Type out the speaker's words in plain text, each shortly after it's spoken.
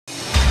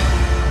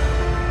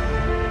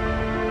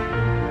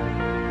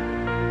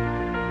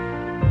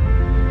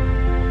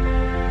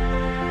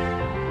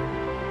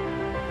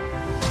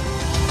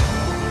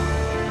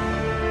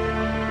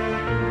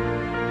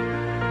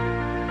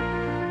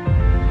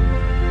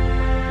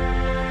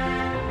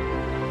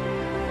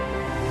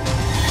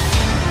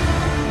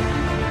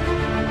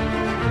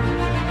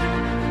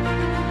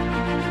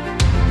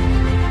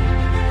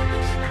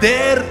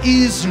There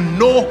is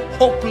no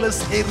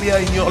hopeless area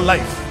in your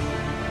life.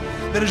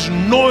 There is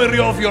no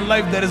area of your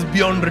life that is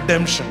beyond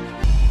redemption.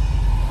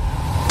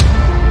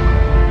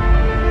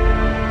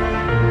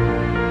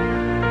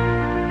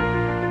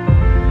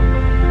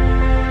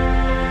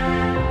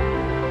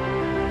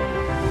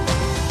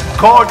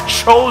 God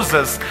chose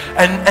us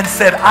and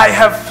said, I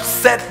have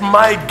set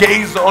my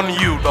gaze on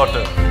you,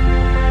 daughter.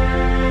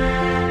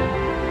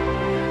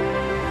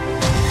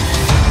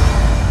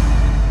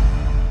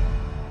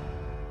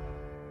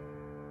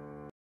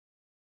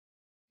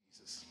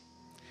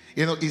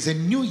 You know, it's a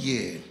new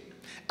year,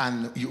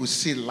 and you will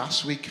see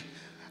last week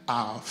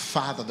our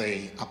father,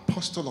 the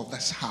apostle of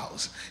this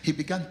house, he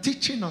began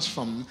teaching us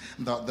from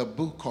the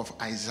book of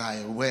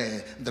Isaiah,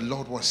 where the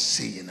Lord was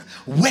saying,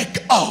 wake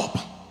up,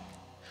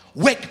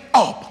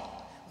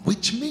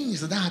 which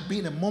means there had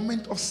been a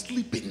moment of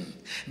sleeping.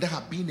 There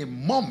had been a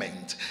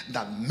moment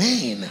that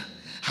men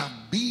have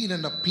been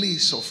in a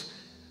place of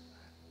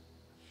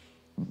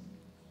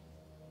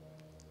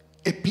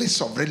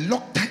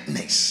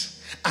reluctantness.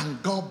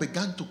 And God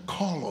began to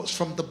call us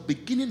from the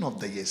beginning of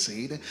the year,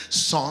 said,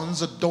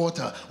 sons,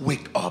 daughter,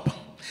 wake up.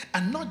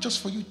 And not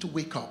just for you to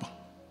wake up.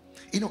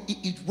 You know,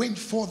 it went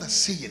further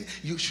saying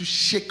you should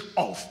shake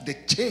off the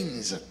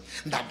chains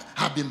that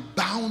have been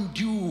bound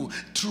you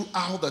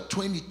throughout the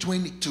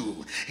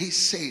 2022. He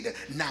said,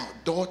 now,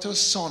 daughter,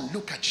 son,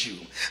 look at you.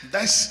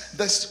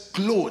 This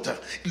clothes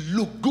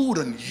look good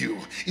on you.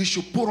 You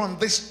should put on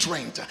this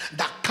strength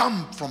that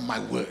come from my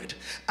word.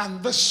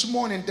 And this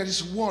morning, there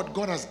is word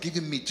God has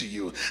given me to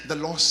you. The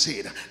Lord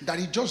said that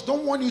he just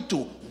don't want you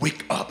to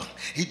wake up.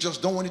 He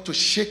just don't want you to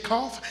shake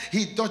off.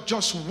 He don't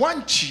just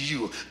want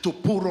you to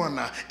put on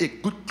a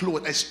good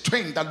clothes, a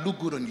strength that look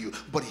good on you.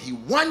 But he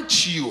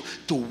wants you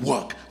to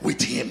work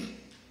with him.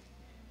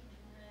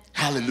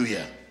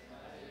 Hallelujah.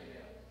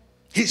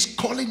 He's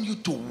calling you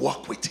to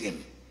walk with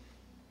him.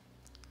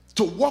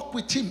 To walk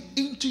with him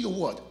into your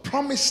word,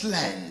 promised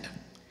land.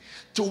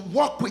 To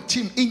walk with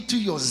him into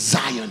your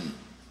Zion.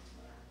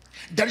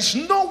 There is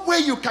no way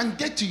you can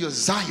get to your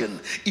Zion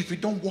if you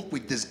don't walk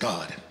with this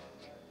God.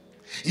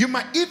 You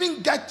might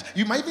even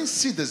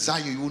see the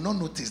Zion, you will not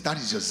notice that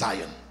is your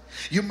Zion.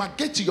 You might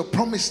get to your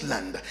promised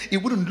land, it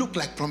wouldn't look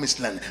like promised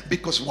land.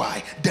 Because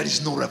why? There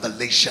is no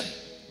revelation.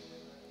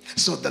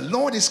 So the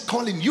Lord is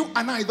calling you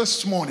and I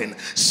this morning,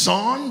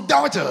 son,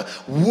 daughter,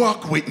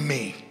 walk with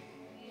me.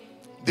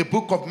 The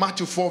book of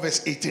Matthew 4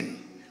 verse 18,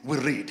 we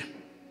read.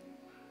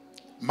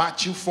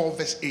 Matthew 4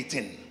 verse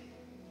 18.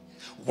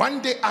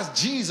 One day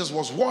as Jesus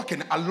was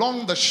walking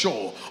along the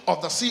shore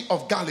of the Sea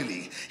of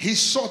Galilee, he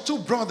saw two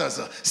brothers,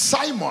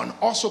 Simon,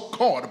 also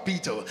called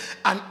Peter,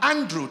 and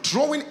Andrew,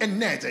 throwing a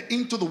net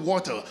into the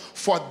water,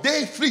 for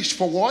they fished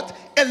for what?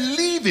 A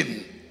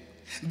living.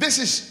 This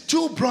is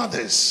two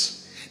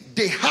brothers.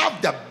 They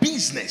have the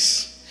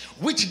business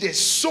which they're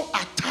so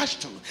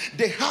attached to.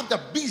 They have the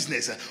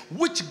business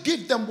which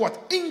give them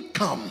what?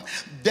 Income.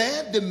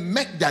 There they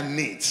make their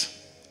needs.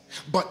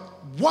 But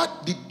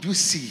what did you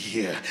see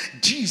here?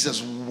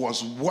 Jesus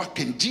was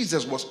working.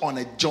 Jesus was on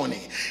a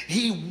journey.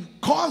 He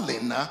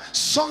calling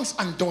sons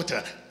and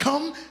daughters,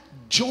 come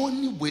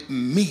journey with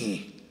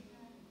me,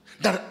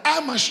 that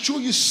I must show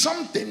you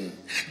something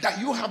that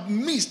you have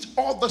missed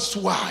all this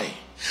while.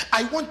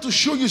 I want to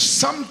show you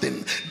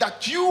something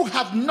that you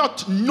have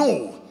not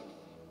known.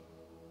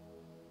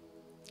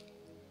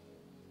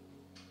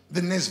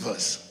 The next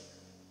verse.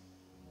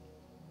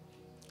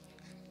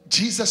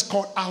 Jesus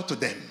called out to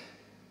them,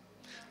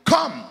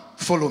 come,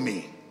 follow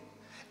me,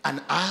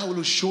 and I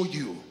will show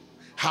you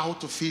how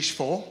to fish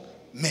for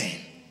men.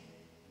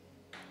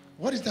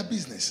 What is that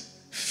business?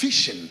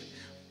 Fishing.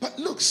 But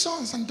look,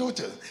 sons and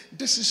daughters,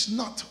 this is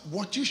not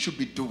what you should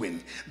be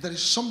doing. There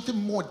is something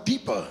more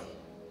deeper.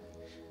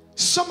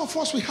 Some of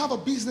us, we have a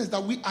business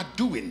that we are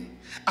doing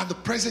at the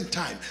present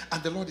time,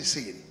 and the Lord is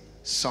saying,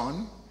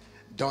 son,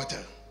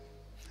 daughter,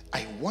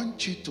 I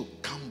want you to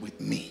come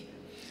with me.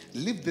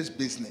 Leave this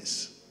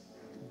business.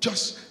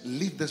 Just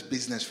leave this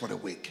business for a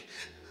week.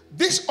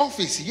 This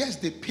office, yes,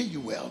 they pay you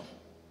well.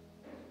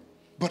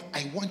 But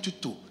I want you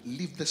to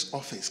leave this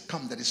office.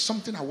 Come, there is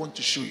something I want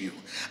to show you.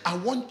 I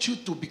want you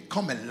to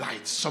become a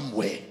light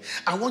somewhere.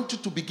 I want you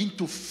to begin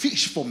to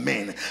fish for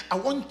men. I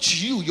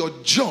want you, your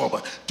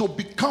job, to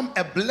become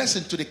a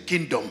blessing to the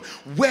kingdom,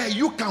 where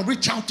you can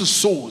reach out to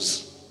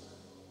souls.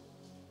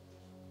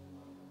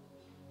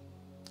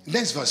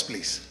 Next verse,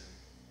 please.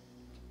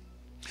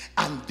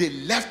 And they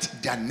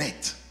left their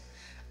net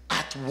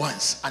at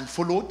once and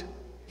followed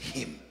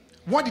him.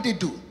 What did they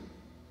do?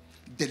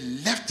 They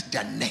left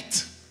their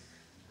net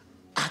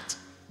at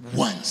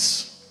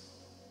once.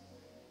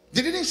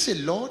 They didn't say,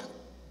 Lord,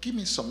 give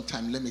me some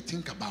time, let me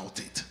think about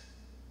it.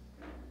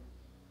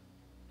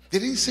 They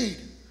didn't say,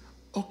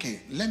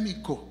 okay, let me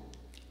go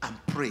and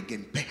pray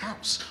again.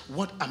 Perhaps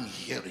what I'm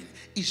hearing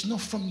is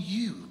not from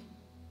you.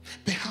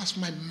 Perhaps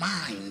my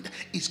mind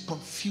is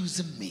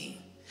confusing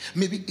me.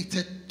 Maybe it's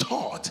a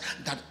thought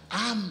that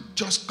I'm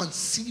just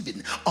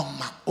conceiving on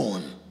my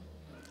own.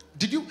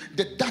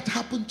 Did that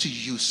happen to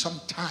you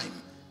sometime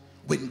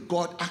when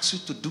God asks you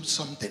to do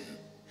something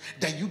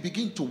that you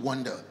begin to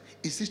wonder,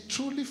 is it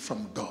truly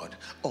from God,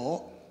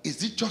 or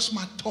is it just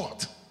my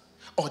thought,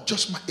 or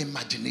just my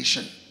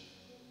imagination?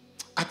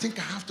 I think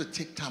I have to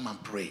take time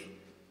and pray.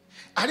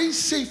 I didn't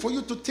say for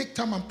you to take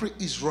time and pray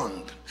is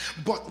wrong.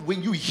 But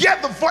when you hear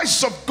the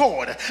voice of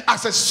God,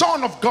 as a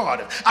son of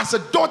God, as a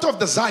daughter of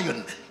the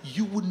Zion,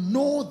 you will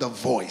know the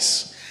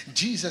voice.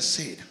 Jesus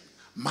said,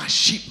 my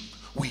sheep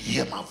will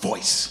hear my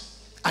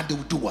voice. And they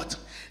will do what?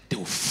 They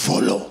will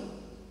follow.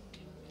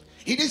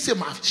 He didn't say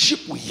my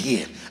sheep will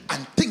hear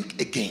and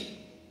think again.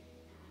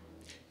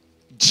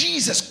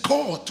 Jesus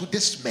called to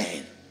this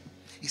man.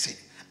 He said,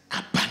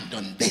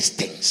 abandon these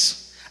things.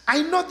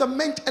 I know that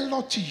meant a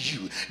lot to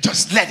you.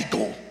 Just let it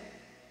go.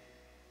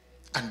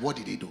 And what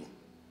did he do?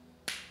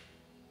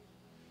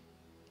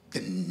 They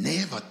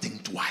never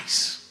think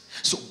twice.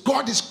 So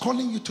God is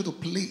calling you to the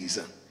place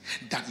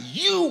that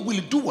you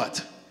will do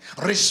what?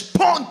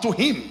 Respond to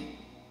him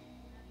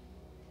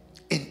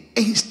in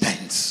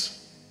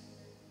instance.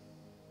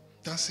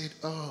 That's it.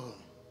 Oh.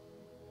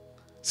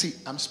 See,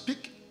 I'm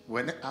speaking.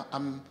 When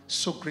I'm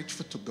so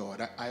grateful to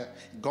God.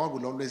 God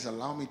will always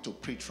allow me to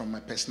preach from my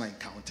personal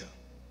encounter.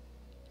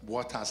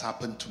 What has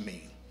happened to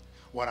me,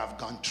 what I've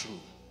gone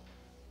through.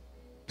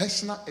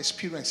 Personal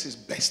experience is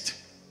best,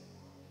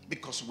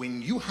 because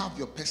when you have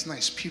your personal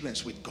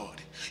experience with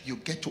God, you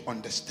get to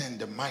understand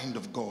the mind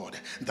of God,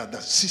 that the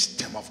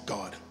system of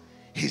God,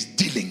 his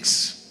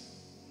dealings.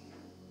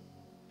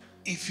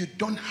 If you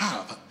don't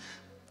have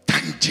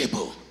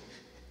tangible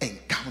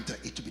encounter,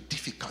 it will be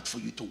difficult for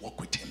you to walk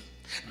with him.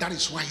 That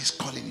is why he's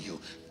calling you.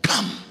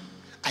 Come.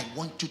 I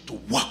want you to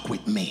walk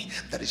with me.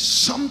 There is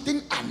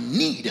something I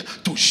need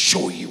to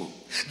show you.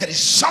 There is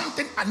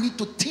something I need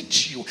to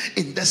teach you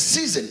in the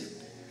season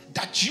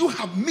that you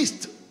have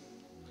missed.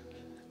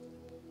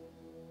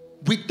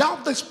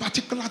 Without this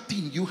particular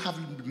thing, you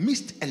have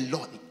missed a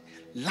lot.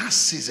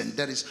 Last season,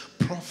 there is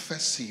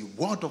prophecy,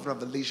 word of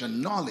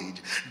revelation,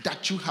 knowledge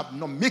that you have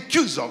not made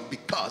use of,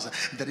 because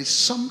there is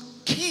some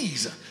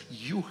keys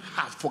you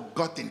have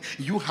forgotten.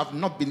 You have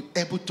not been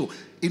able to,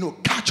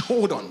 catch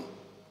hold on.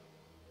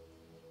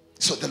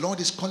 So the Lord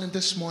is calling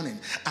this morning,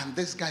 and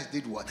these guys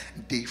did what?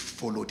 They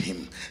followed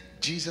him.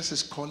 Jesus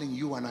is calling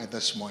you and I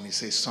this morning. He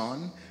says,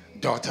 son,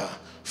 daughter,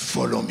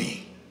 follow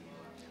me.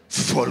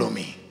 Follow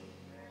me.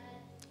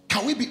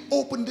 Can we be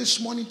open this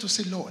morning to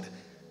say, Lord,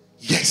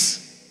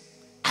 yes,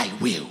 I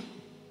will.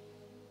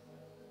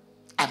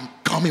 I'm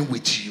coming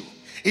with you.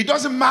 It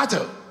doesn't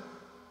matter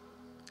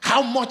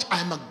how much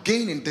I'm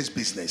again in this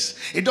business.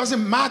 It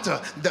doesn't matter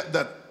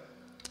the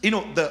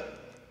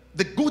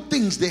good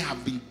things they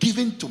have been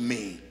given to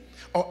me.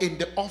 Or in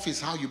the office,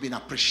 how you've been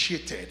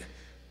appreciated,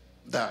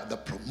 the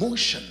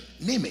promotion,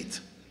 name it.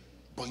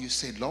 But you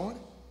say, Lord,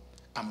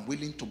 I'm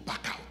willing to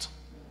back out.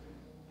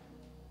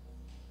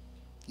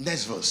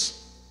 Next verse.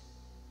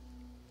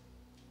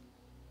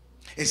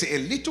 It says, a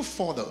little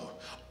further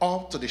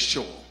up to the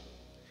shore,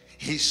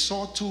 he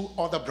saw two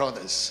other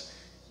brothers,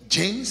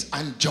 James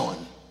and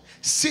John,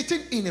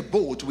 sitting in a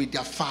boat with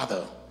their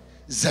father,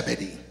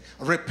 Zebedee,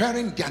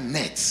 repairing their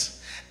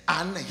nets.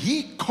 And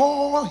he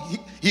called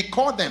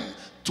them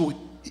to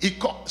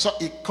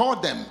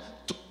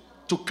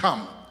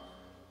come.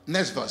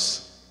 Next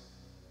verse.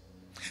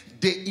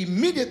 They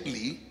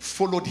immediately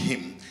followed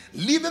him,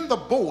 leaving the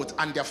boat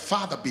and their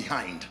father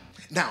behind.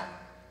 Now,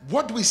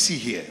 what do we see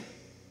here?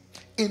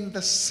 In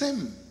the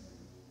same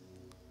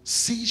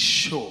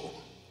seashore,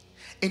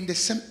 in the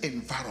same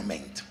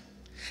environment,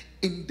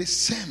 in the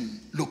same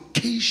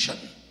location,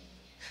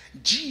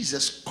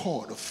 Jesus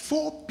called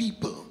 4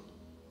 people.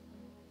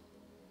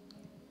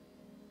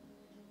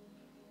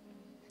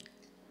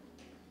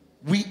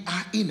 We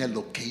are in a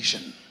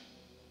location.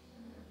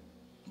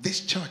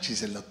 This church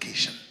is a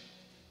location.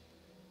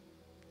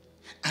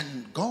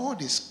 And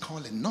God is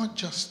calling not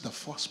just the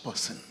first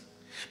person.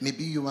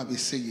 Maybe you might be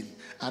saying,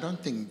 I don't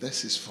think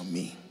this is for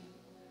me.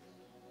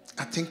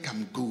 I think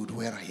I'm good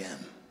where I am.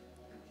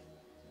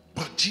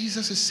 But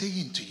Jesus is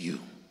saying to you,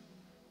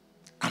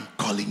 I'm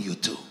calling you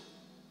too.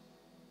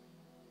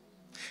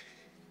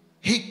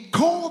 He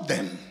called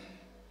them,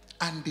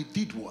 and they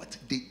did what?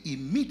 They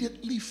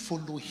immediately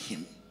followed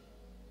him.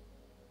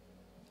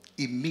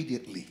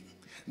 Immediately.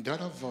 The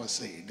other verse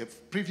said, the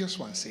previous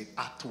one said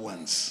at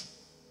once.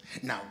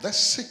 Now the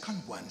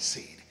second one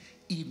said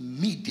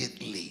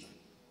immediately.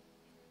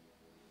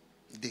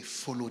 They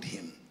followed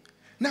him.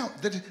 Now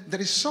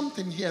there is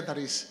something here that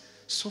is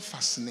so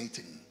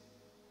fascinating.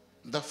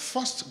 The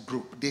first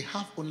group, they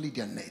have only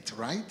their net,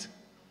 right?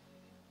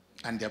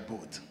 And their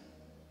boat.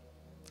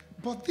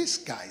 But these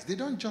guys, they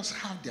don't just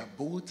have their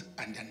boat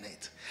and their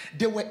net.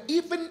 They were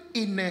even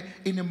in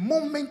a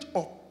moment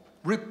of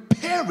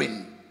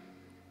repairing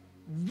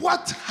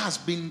what has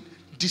been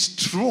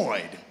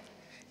destroyed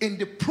in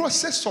the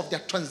process of their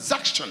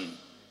transaction,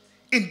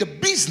 in the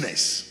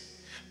business.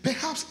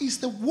 Perhaps it's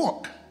the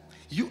work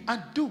you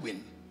are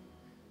doing.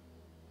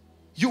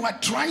 You are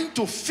trying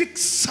to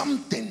fix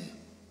something.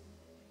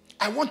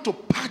 I want to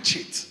patch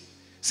it.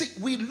 See,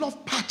 we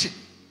love patching.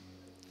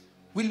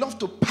 We love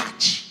to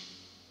patch.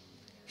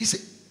 He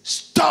said,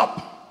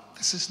 stop.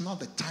 This is not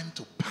the time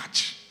to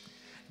patch.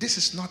 This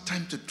is not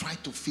time to try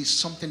to fix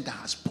something that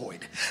has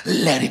spoiled.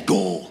 Let it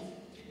go.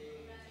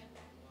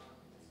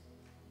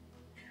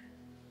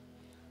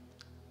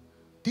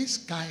 This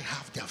guy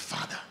have their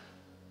father.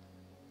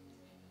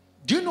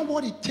 Do you know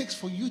what it takes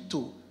for you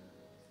to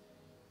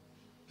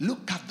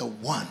look at the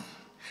one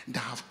that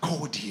have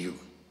called you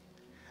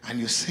and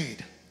you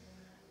said,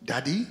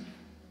 Daddy,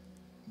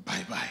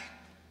 bye-bye.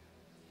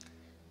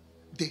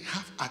 They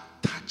have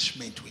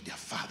attachment with their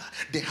father.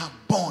 They have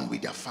bond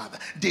with their father.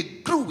 They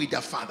grew with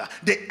their father.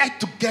 They ate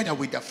together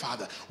with their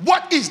father.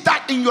 What is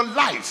that in your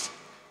life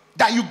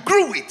that you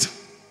grew with?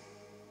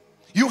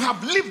 You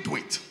have lived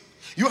with.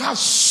 You have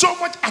so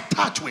much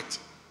attached with.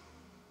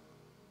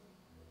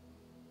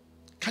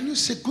 Can you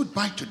say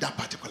goodbye to that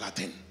particular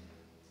thing?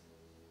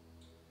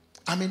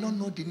 I may not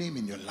know the name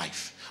in your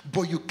life,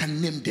 but you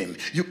can name them.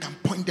 You can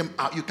point them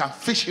out. You can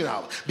fish it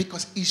out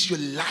because it's your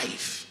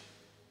life.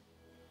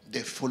 They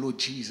follow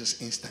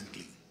Jesus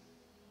instantly.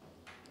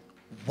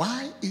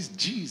 Why is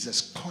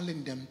Jesus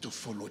calling them to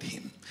follow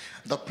him?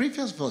 The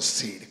previous verse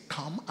said,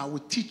 come, I will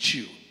teach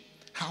you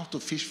how to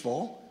fish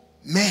for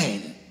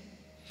men.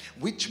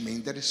 Which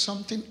means there is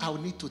something I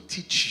will need to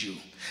teach you.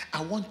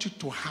 I want you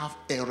to have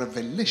a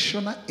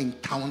revelational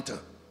encounter.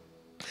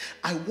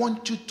 I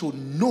want you to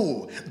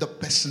know the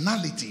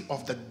personality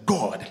of the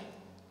God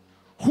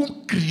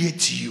who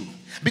creates you.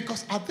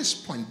 Because at this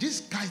point,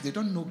 these guys, they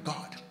don't know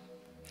God.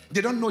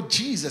 They don't know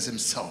Jesus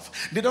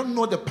himself. They don't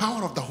know the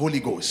power of the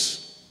Holy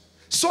Ghost.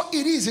 So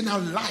it is in our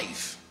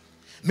life.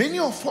 Many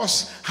of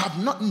us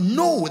have not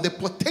known the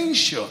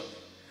potential,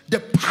 the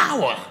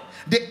power,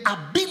 the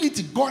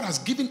ability God has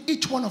given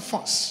each one of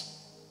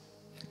us.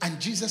 And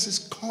Jesus is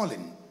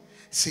calling,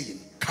 saying,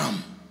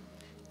 come,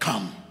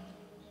 come.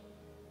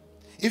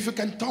 If you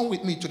can turn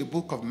with me to the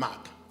book of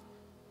Mark,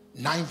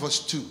 9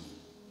 verse 2.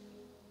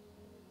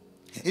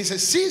 It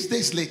says, 6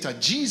 days later,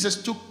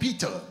 Jesus took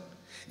Peter,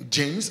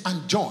 James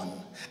and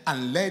John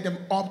and led them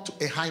up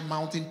to a high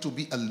mountain to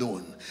be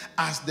alone.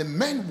 As the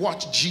men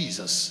watched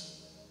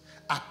Jesus,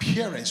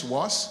 appearance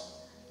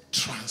was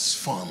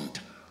transformed.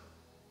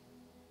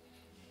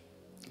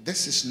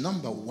 This is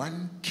number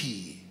one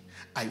key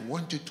I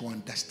want you to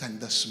understand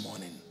this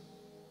morning.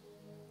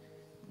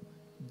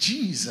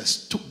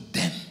 Jesus took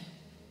them.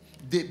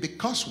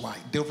 Because why?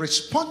 They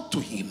respond to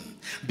him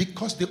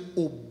because they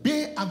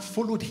obey and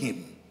followed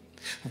him.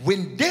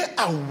 When they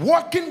are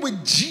walking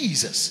with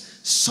Jesus,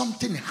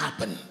 something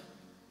happened.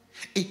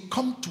 It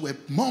come to a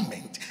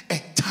moment,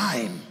 a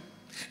time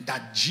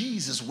that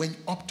Jesus went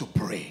up to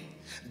pray.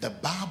 The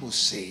Bible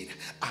said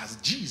as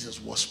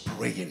Jesus was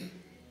praying,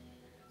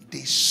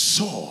 they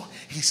saw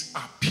his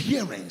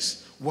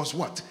appearance was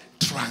what?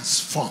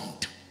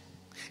 Transformed.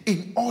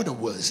 In other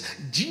words,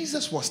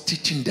 Jesus was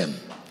teaching them,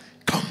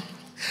 come,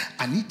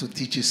 I need to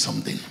teach you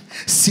something.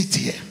 Sit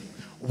here,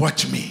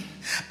 watch me.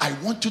 I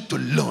want you to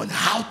learn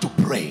how to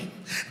pray.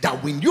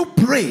 That when you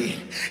pray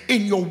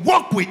in your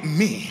walk with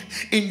me,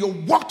 in your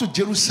walk to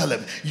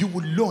Jerusalem, you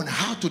will learn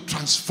how to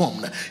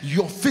transform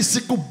your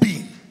physical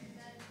being.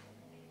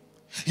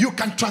 You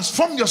can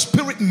transform your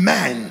spirit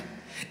man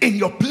in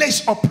your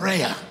place of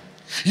prayer.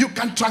 You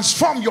can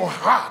transform your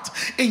heart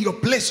in your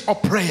place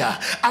of prayer.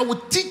 I will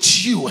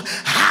teach you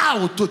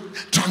how to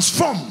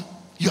transform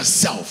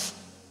yourself.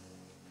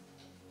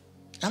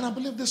 And I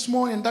believe this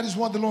morning that is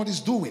what the Lord is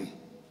doing.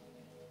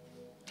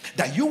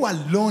 That you are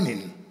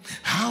learning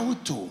how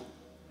to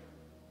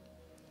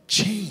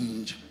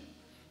change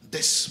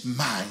this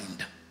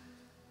mind.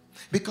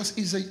 Because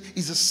it's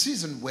a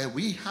season where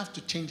we have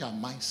to change our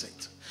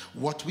mindset.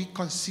 What we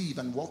conceive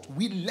and what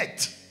we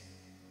let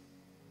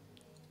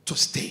to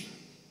stay.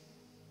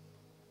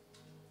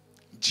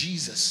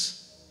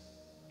 Jesus'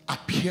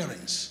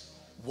 appearance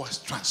was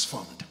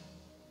transformed.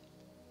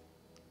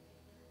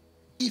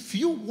 If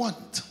you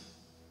want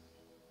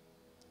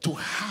to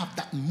have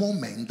that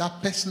moment,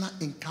 that personal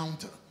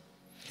encounter,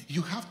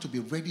 you have to be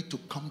ready to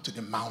come to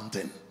the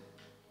mountain.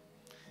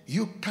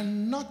 You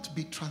cannot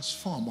be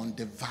transformed on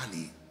the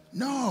valley.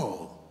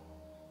 No.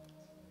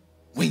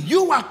 When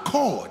you are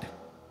called,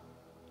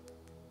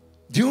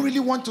 do you really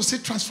want to see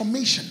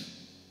transformation?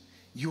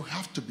 You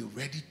have to be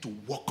ready to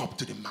walk up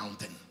to the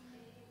mountain.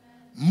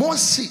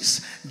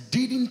 Moses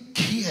didn't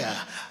care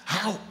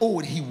how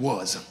old he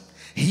was.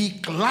 He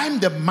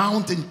climbed the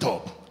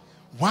mountaintop.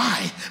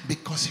 Why?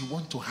 Because he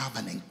wants to have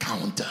an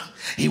encounter.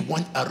 He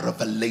wants a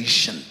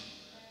revelation.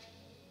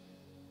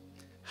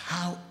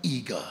 How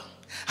eager,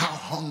 how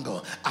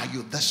hungry are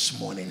you this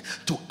morning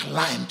to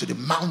climb to the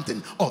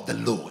mountain of the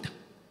Lord,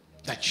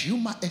 that you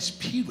might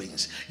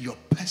experience your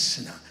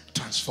personal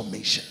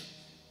transformation?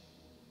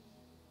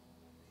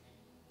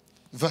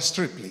 Verse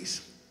 3,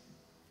 please.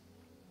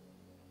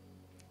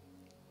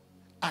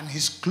 And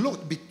his clothes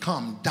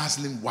become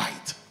dazzling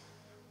white,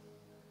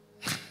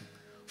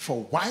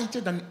 for whiter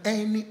than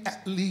any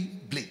earthly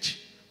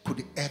bleach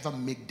could ever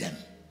make them.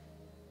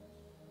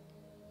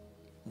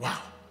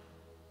 Wow.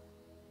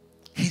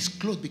 His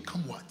clothes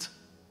become what?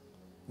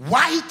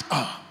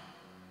 Whiter.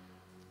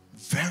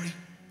 Very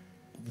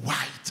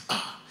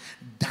whiter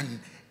than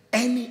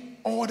any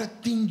other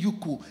thing you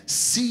could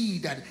see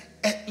that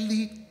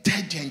earthly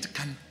detergent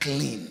can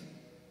clean.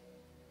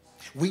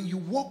 When you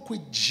walk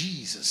with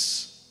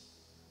Jesus,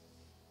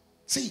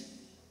 see,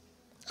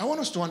 I want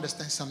us to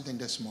understand something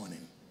this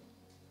morning.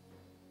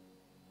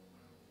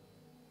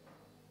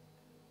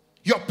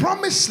 Your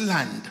promised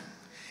land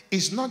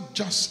is not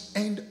just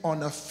end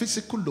on a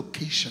physical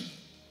location.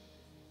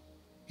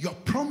 Your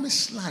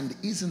promised land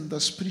is in the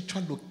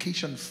spiritual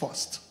location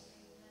first.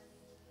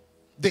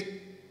 The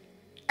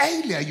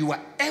earlier you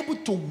are able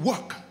to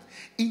walk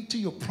into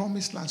your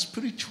promised land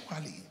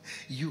spiritually,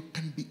 you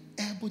can be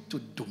able to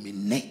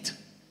dominate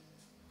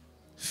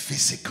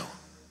physical.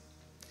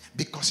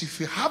 Because if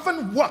you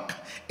haven't walked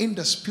in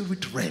the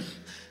spirit realm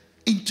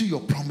into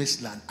your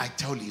promised land, I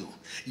tell you,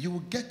 you will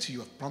get to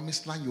your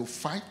promised land, you'll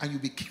fight, and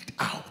you'll be kicked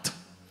out.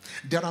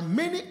 There are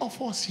many of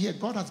us here,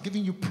 God has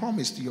given you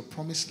promise to your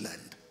promised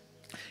land.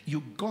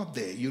 You got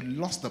there, you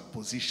lost the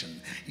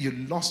position, you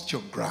lost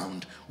your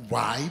ground.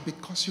 Why?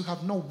 Because you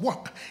have not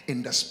walked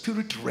in the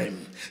spirit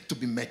realm to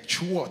be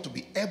mature, to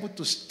be able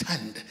to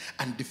stand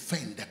and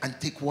defend and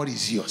take what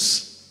is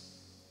yours.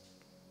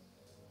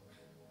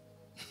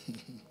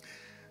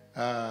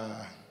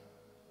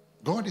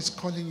 God is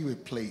calling you a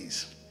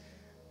place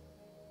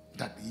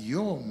that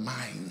your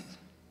mind,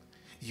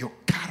 your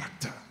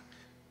character,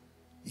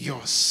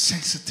 your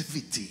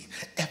sensitivity,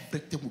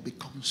 everything will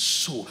become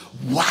so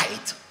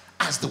white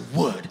as the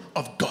word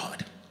of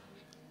God.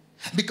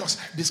 Because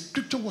the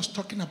scripture was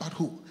talking about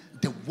who?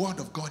 The word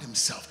of God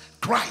himself,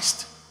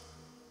 Christ.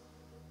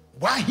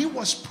 While he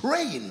was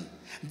praying,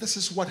 this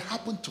is what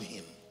happened to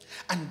him.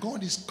 And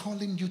God is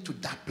calling you to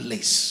that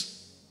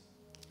place.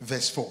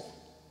 Verse 4.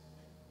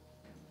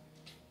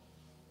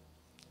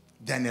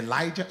 Then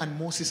Elijah and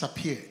Moses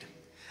appeared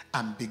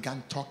and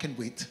began talking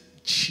with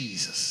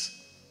Jesus.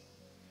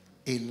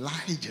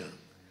 Elijah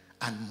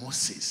and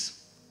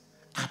Moses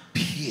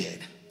appeared,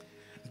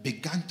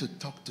 began to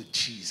talk to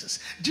Jesus.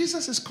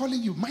 Jesus is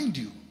calling you, mind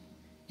you.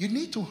 You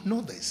need to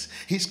know this.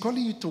 He's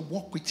calling you to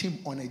walk with him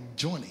on a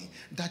journey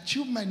that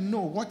you may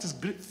know what is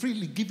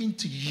freely given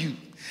to you.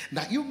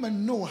 That you may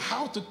know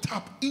how to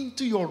tap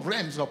into your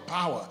realms of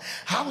power.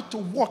 How to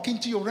walk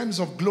into your realms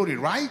of glory,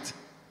 right?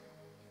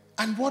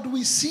 And what do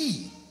we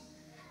see?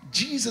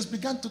 Jesus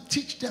began to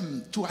teach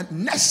them to a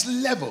next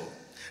level.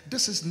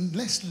 This is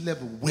next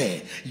level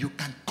where you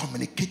can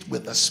communicate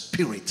with the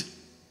Spirit.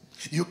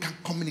 You can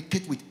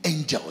communicate with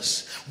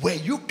angels. Where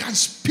you can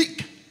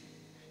speak.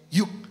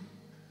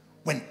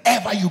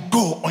 Whenever you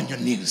go on your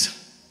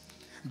knees.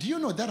 Do you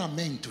know there are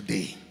men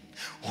today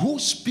who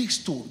speaks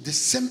to the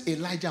same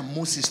Elijah and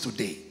Moses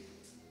today?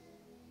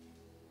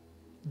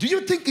 Do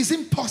you think it's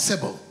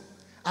impossible?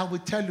 I will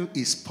tell you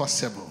it's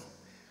possible.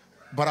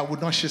 But I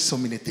would not share so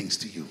many things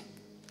to you.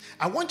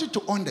 I want you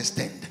to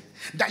understand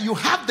that you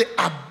have the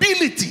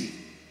ability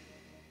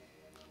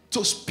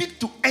to speak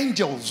to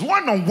angels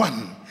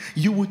one-on-one.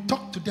 You will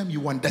talk to them,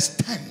 you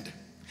understand.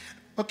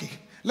 Okay,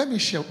 let me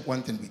share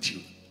one thing with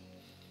you.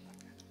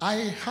 I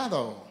had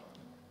a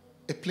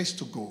place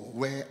to go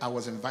where I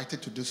was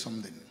invited to do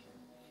something.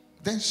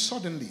 Then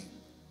suddenly,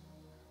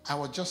 I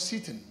was just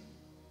sitting.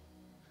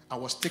 I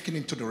was taken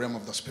into the realm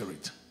of the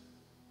spirit.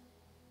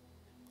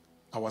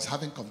 I was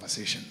having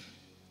conversation.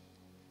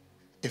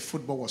 A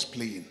football was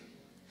playing.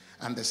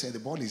 And they said, the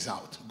ball is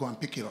out. Go and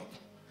pick it up.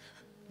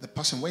 The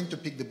person went to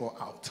pick the ball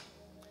out.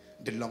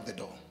 They locked the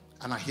door.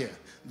 And I hear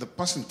the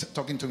person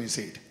talking to me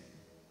said,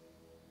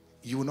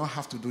 you will not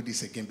have to do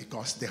this again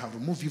because they have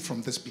removed you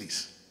from this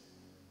place.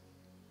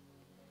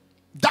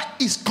 That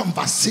is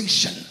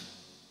conversation.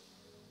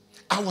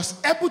 I was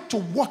able to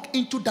walk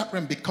into that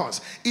realm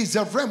because it's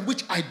a realm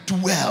which I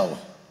dwell.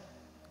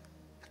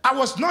 I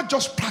was not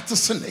just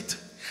practicing it.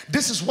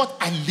 This is what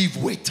I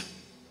live with.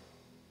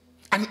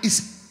 And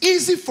it's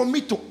easy for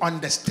me to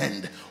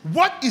understand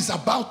what is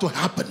about to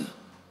happen.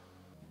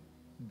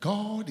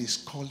 God is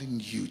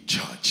calling you,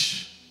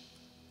 church,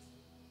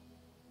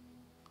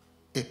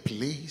 a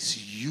place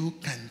you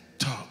can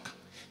talk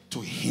to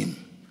him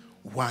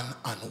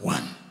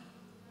one-on-one.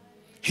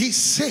 He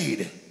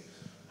said,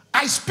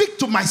 I speak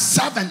to my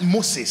servant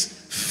Moses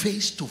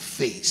face to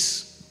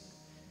face.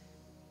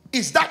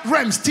 Is that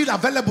realm still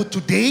available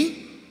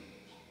today?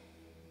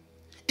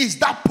 Is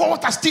that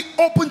portal still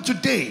open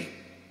today?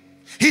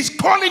 He's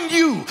calling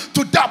you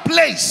to that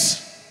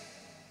place.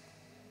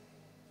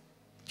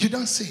 You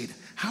don't say it.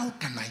 How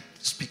can I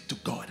speak to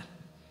God?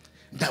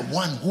 The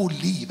one who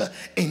lives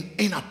in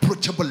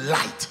inapproachable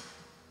light.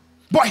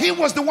 But he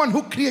was the one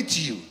who created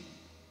you.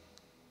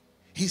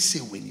 He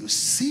said, when you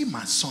see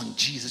my son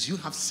Jesus, you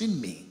have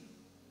seen me.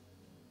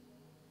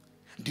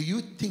 Do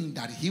you think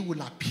that he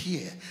will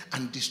appear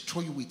and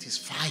destroy you with his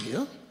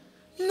fire?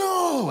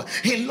 No.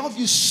 He loves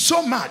you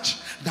so much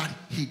that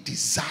he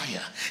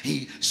desires,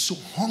 he's so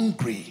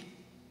hungry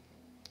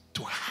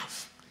to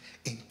have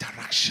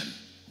interaction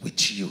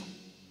with you.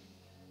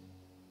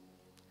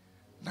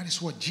 That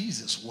is what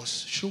Jesus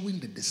was showing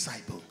the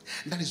disciples.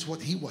 That is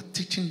what he was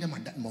teaching them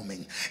at that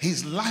moment.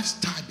 His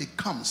lifestyle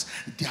becomes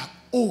their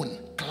own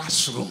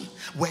classroom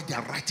where they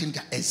are writing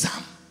their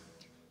exam.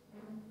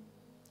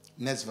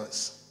 Next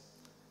verse.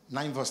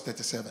 9 verse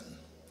 37.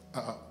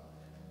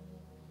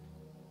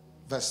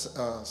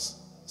 Verse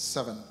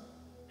 7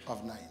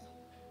 of 9.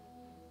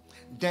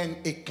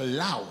 Then a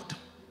cloud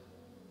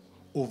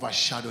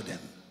overshadowed them,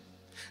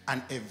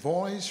 and a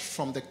voice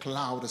from the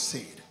cloud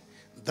said,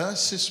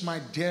 "This is my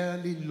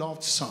dearly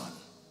loved son.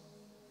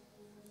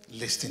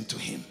 Listen to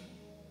him."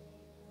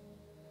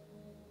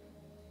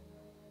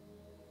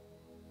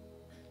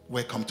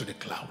 Welcome to the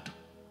cloud,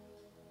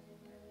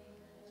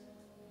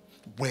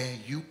 where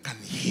you can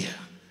hear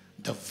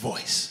the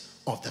voice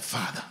of the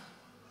Father.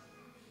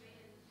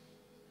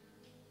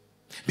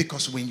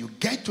 Because when you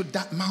get to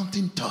that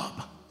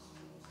mountaintop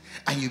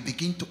and you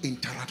begin to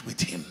interact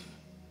with him,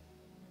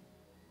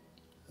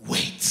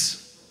 wait.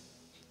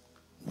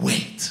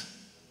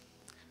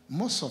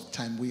 Most of the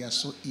time we are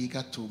so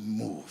eager to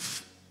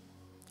move.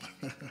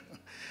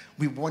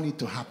 We want it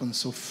to happen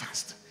so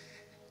fast.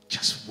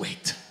 Just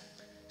wait.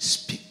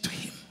 Speak to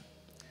him.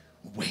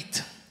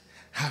 Wait.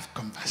 Have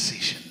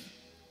conversation.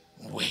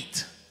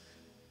 Wait.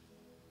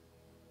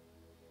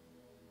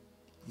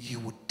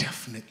 You will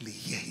definitely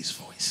hear his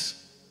voice.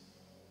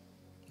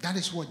 That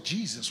is what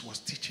Jesus was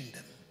teaching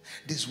them.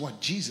 This is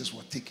what Jesus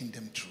was taking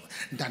them through.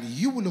 That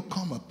you will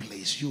come a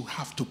place you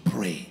have to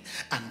pray.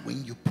 And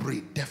when you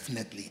pray,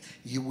 definitely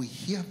you will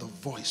hear the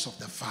voice of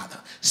the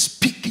Father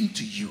speaking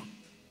to you.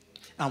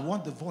 And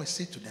what the voice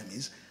said to them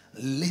is,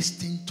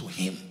 listen to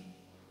him.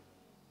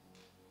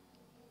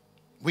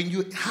 When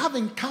you have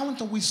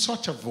encounter with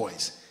such a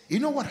voice, you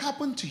know what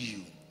happened to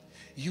you?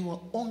 You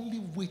are only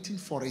waiting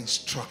for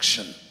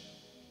instruction.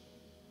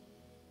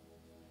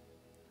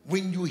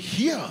 When you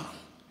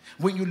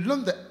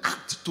learn the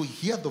act to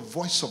hear the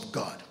voice of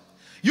God,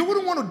 you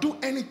wouldn't want to do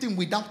anything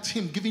without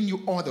him giving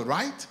you order,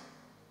 right?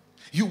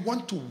 You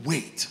want to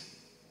wait.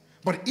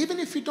 But even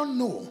if you don't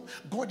know,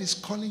 God is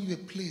calling you a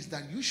place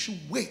that you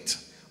should wait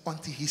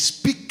until he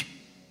speaks.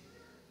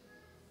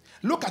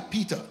 Look at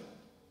Peter.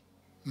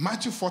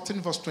 Matthew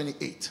 14 verse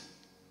 28.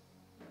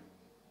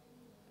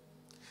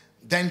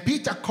 Then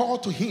Peter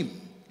called to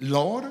him,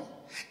 "Lord,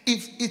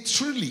 if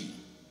it's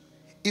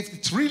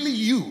really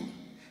you,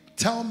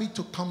 tell me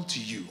to come to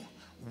you,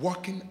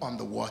 walking on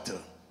the water."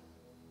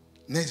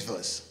 Next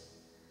verse.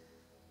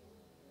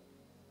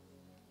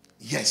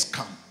 "Yes,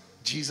 come,"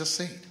 Jesus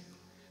said.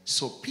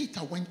 So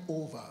Peter went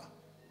over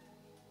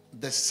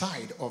the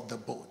side of the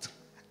boat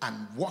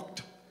and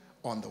walked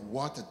on the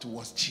water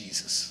towards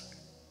Jesus.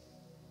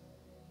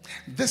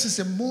 This is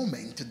a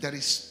moment there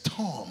is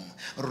storm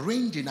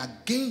raging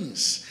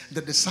against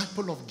the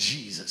disciple of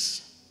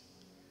Jesus.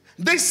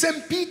 This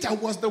same Peter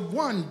was the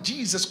one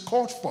Jesus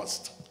called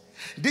first.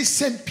 This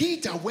same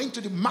Peter went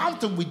to the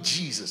mountain with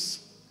Jesus.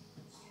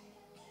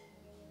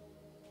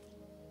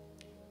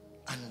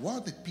 And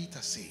what did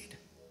Peter say?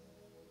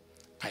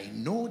 "I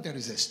know there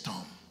is a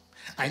storm.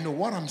 I know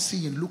what I'm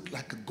seeing look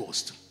like a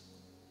ghost.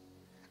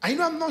 I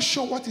know I'm not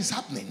sure what is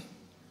happening.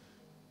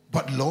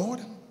 But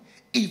Lord,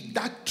 if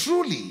that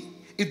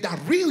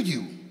real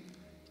you,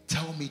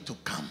 tell me to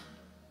come."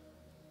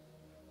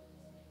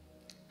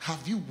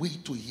 Have you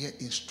waited to hear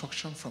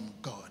instruction from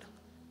God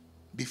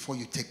before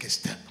you take a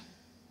step?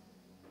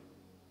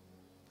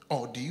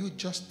 Or do you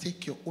just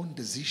take your own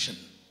decision?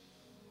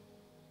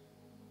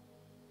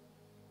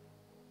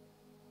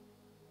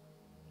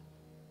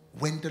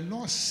 When the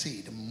Lord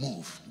said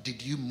move,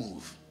 did you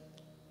move?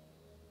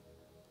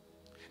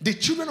 The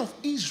children of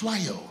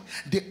Israel,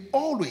 the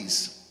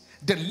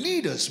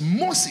leaders,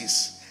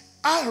 Moses,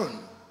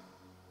 Aaron,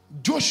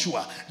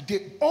 Joshua,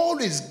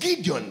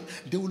 Gideon,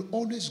 they will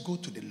always go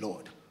to the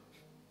Lord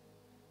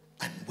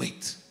and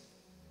wait.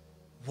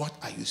 What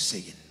are you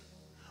saying?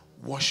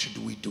 What should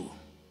we do?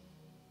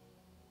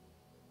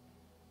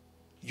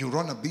 You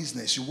run a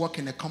business, you work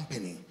in a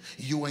company,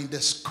 you are in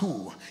the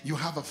school, you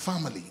have a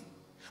family,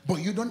 but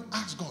you don't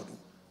ask God,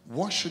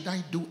 what should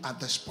I do at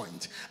this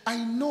point?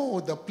 I know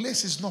the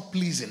place is not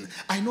pleasing.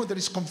 I know there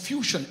is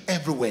confusion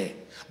everywhere.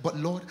 But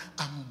Lord,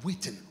 I'm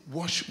waiting.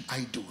 What should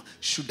I do?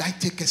 Should I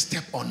take a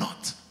step or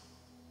not?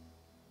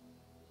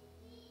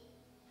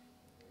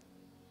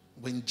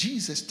 When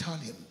Jesus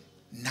told him,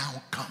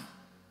 "Now come,"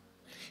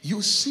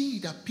 you see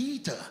that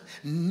Peter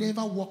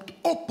never walked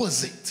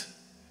opposite.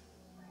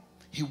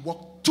 He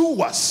walked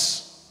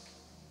towards.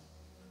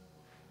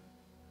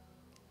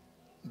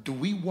 Do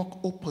we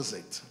walk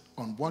opposite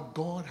on what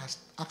God has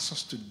asked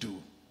us to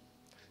do?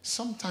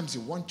 Sometimes he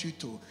wants you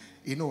to,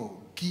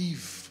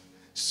 give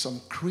some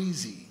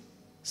crazy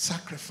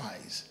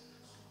sacrifice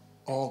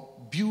or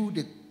build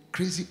a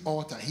crazy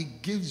altar. He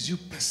gives you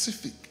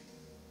specific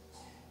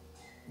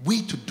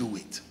way to do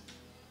it.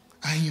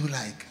 And you're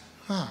like,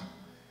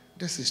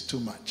 this is too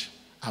much.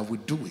 I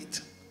will do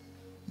it,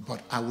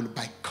 but I will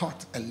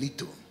boycott a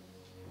little.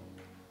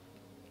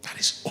 That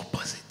is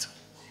opposite.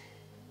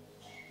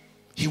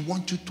 He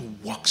wants you to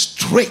walk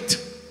straight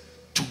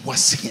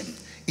towards him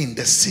in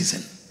the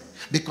season.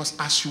 Because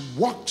as you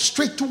walk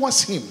straight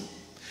towards him,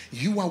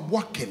 you are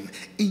walking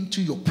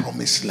into your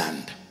promised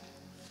land.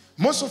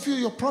 Most of you,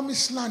 your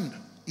promised land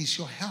is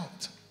your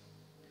health.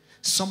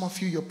 Some of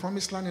you, your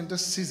promised land in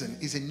this season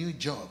is a new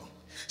job.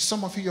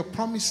 Some of you, your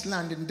promised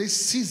land in this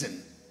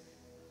season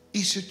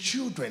is your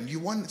children. You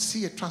want to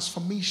see a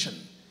transformation.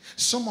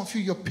 Some of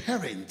you, your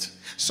parent.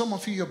 Some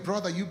of you, your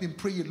brother, you've been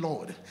praying,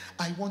 Lord,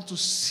 I want to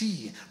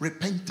see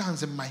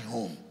repentance in my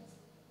home.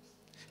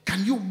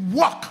 Can you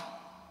walk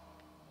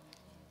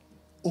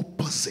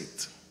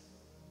opposite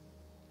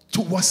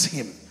towards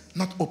him?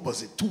 Not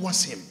opposite,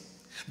 towards him.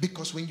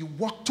 Because when you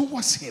walk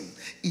towards him,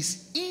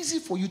 it's easy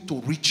for you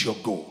to reach your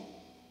goal.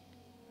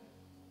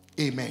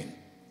 Amen.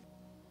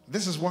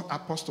 This is what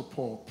Apostle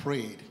Paul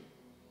prayed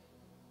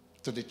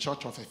to the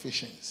church of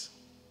Ephesians.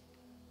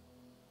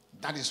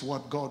 That is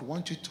what God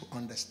wants you to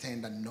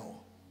understand and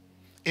know.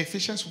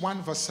 Ephesians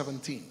 1 verse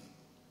 17.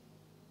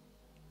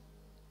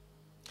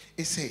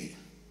 It says,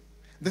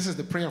 this is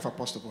the prayer of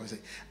Apostle Paul. It says,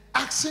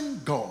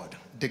 asking God,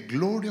 the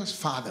glorious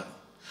Father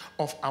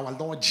of our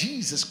Lord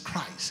Jesus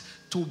Christ,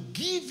 to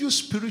give you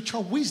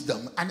spiritual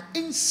wisdom and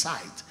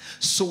insight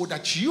so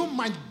that you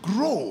might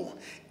grow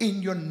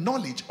in your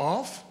knowledge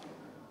of,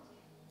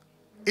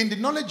 in the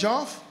knowledge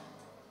of,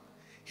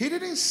 he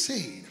didn't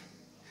say,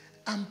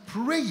 I'm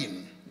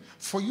praying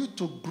for you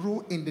to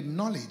grow in the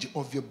knowledge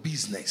of your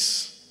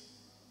business.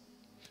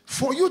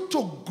 For you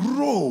to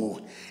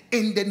grow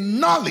in the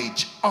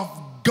knowledge of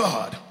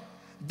God.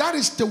 That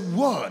is the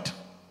word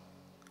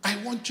I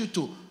want you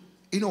to,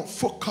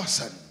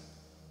 focus on.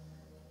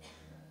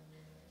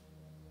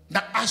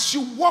 That as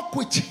you walk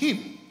with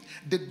him,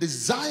 the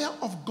desire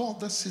of God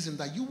this season,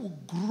 that you will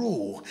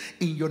grow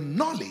in your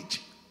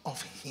knowledge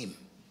of him.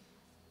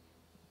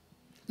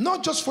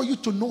 Not just for you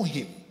to know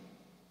him.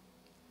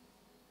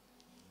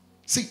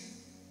 See,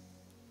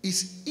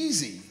 it's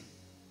easy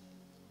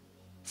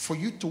for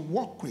you to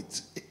walk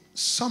with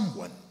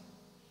someone,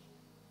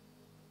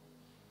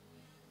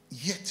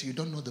 yet you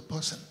don't know the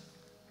person.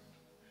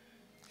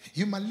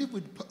 You might live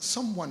with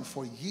someone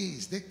for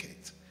years,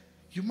 decades.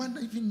 You might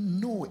not even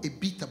know a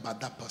bit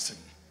about that person.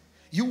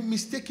 You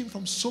mistake him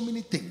from so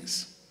many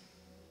things.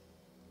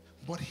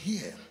 But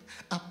here,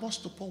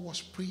 Apostle Paul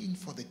was praying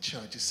for the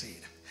church. He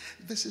said,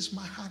 this is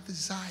my heart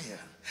desire,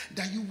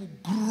 that you will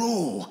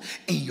grow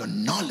in your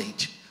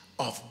knowledge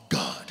of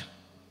God.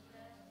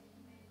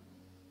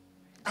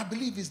 I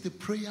believe it's the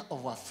prayer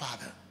of our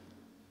Father.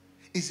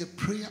 It's a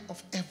prayer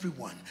of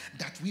everyone,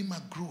 that we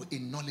might grow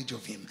in knowledge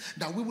of him,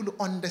 that we will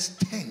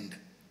understand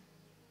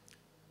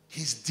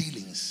his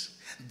dealings,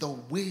 the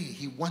way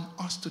he wants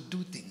us to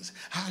do things,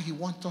 how he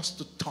wants us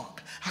to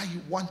talk, how he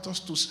wants us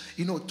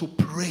to, to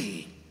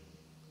pray.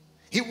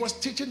 He was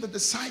teaching the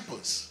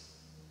disciples,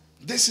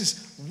 this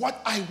is what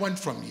I want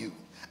from you.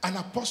 And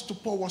Apostle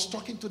Paul was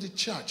talking to the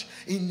church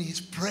in his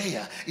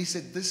prayer. He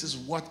said, this is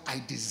what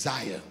I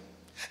desire.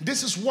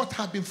 This is what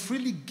has been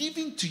freely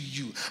given to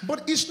you,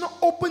 but it's not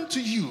open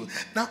to you.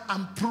 Now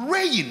I'm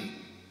praying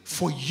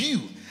for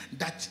you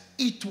that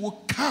it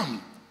will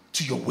come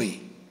to your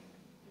way.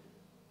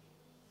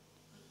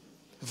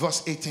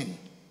 Verse 18.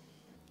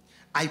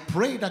 I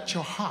pray that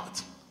your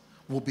heart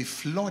will be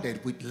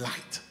flooded with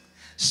light,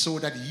 so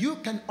that you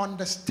can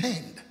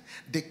understand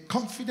the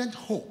confident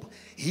hope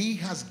he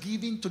has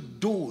given to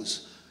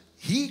those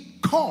he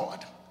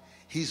called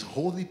his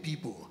holy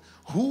people,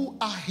 who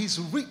are his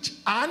rich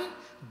and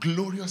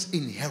glorious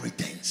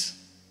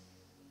inheritance.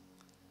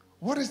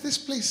 What is this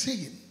place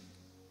saying?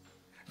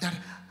 That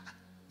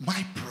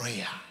my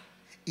prayer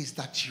is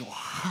that your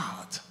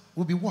heart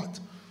will be what?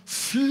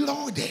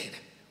 Flooded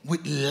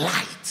with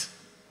light.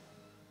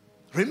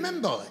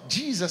 Remember,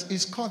 Jesus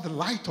is called the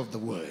light of the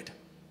word.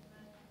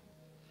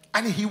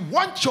 And he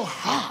wants your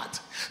heart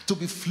to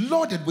be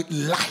flooded with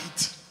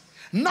light.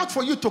 Not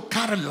for you to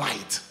carry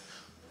light.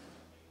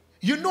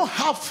 You know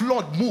how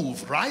flood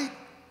move, right?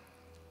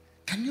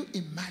 Can you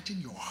imagine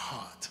your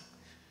heart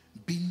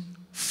being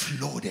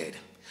flooded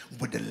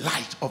with the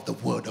light of the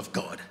word of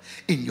God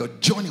in your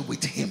journey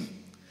with him?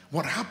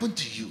 What happened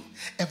to you?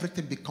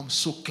 Everything becomes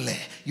so clear.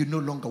 You no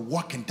longer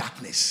walk in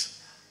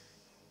darkness.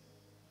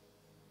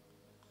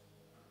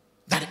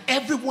 That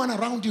everyone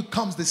around you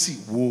comes to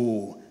see,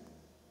 whoa,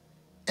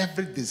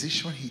 every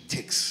decision he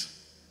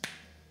takes,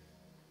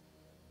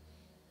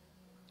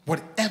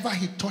 whatever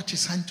he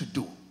touches his hand to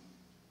do,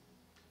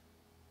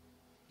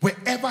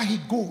 wherever he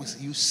goes,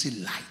 you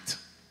see light.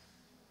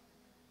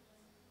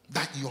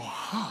 That your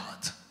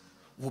heart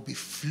will be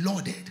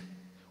flooded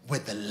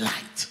with the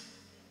light.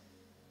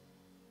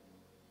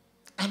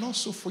 And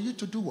also for you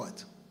to do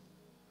what?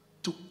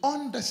 To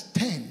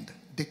understand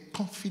the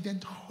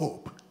confident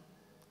hope.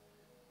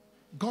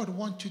 God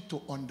wants you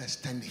to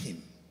understand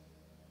him.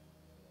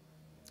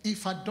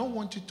 If I don't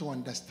want you to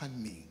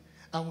understand me,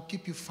 I will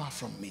keep you far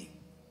from me.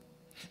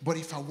 But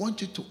if I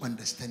want you to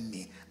understand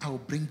me, I will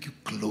bring you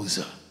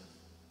closer.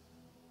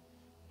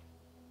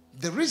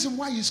 The reason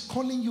why he's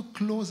calling you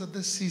closer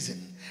this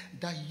season,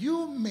 that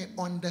you may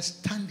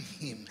understand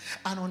him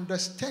and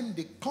understand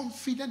the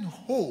confident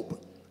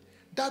hope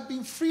that has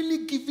been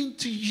freely given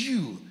to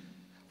you.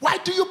 Why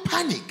do you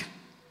panic?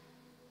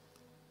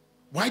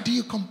 Why do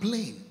you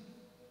complain?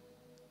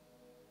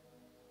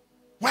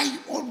 Why are you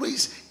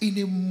always in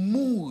a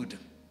mood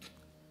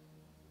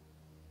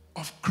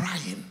of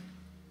crying?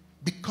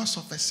 because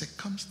of a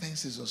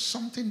circumstances or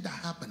something that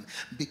happened,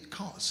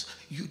 because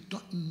you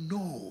don't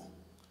know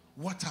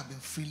what have been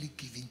freely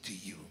given to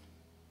you.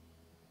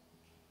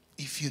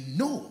 If you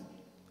know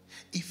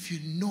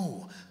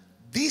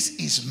this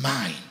is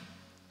mine,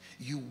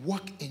 you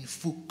walk in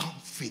full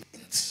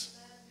confidence.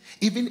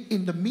 Even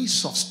in the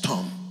midst of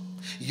storm,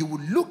 you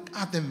will look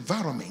at the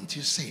environment.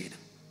 You said,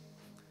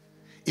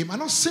 it might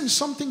not seem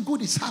something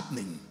good is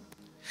happening.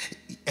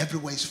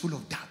 Everywhere is full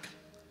of dark.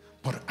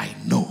 But I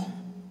know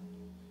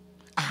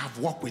I have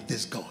walked with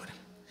this God.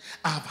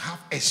 I have had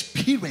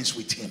experience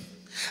with him.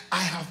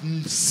 I have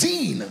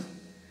seen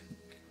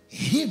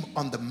him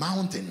on the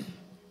mountain.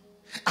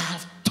 I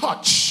have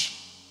touched.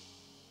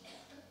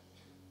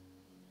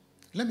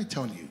 Let me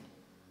tell you,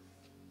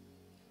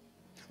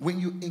 when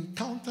you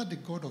encounter the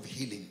God of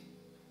healing,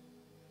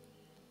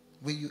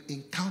 when you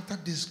encounter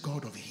this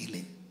God of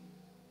healing,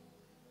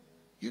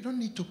 you don't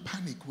need to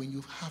panic when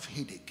you have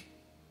headache.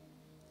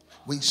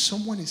 When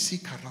someone is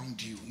sick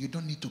around you, you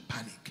don't need to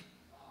panic.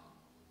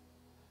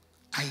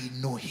 I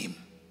know him.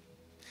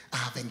 I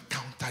have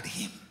encountered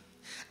him.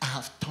 I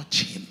have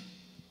touched him.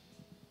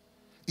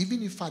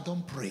 Even if I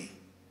don't pray,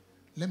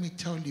 let me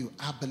tell you,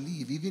 I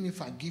believe even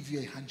if I give you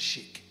a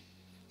handshake,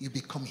 you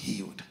become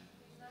healed.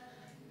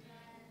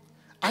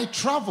 I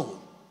traveled.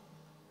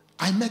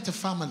 I met a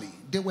family.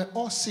 They were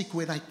all sick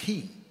when I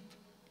came.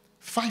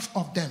 5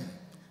 of them.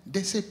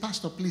 They say,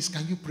 Pastor, please,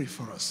 can you pray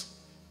for us?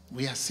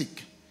 We are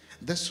sick.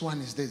 This one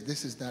is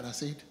this is that. I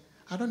said,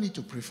 I don't need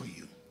to pray for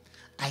you.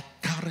 I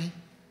carry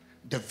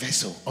the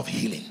vessel of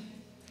healing.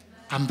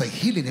 I'm the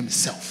healing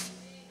himself.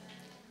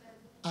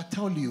 I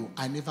tell you,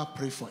 I never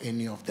prayed for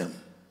any of them.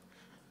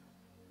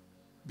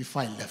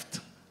 Before I left,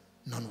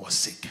 none was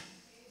sick.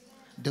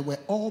 They were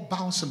all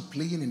bouncing,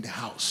 playing in the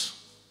house.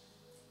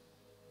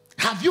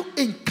 Have you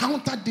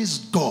encountered this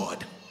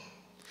God?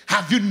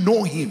 Have you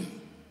known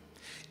him?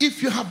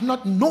 If you have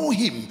not known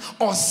him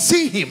or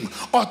see him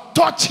or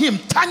touch him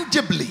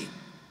tangibly,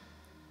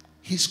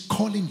 he's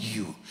calling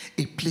you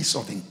a place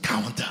of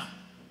encounter.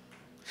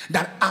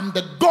 That I'm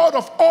the God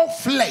of all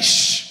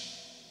flesh.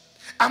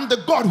 I'm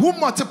the God who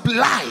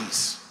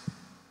multiplies.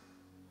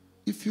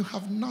 If you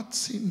have not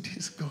seen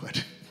this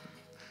God,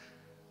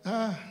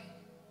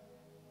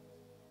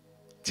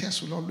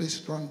 tears will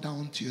always run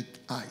down to your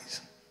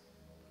eyes.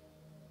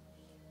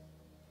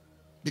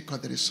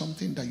 Because there is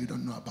something that you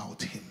don't know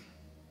about him.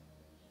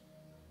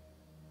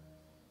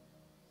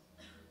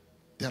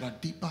 There are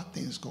deeper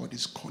things God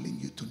is calling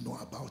you to know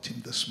about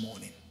him this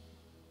morning.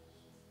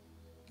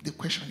 The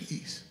question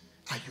is,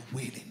 are you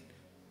willing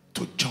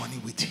to journey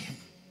with him?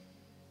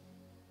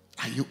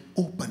 Are you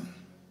open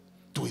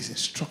to his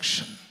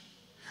instruction?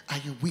 Are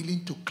you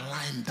willing to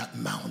climb that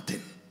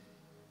mountain?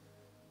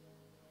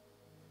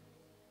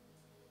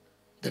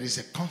 There is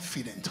a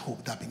confident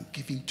hope that has been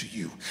given to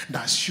you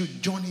that as you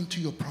journey into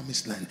your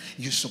promised land,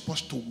 you're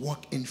supposed to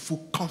walk in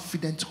full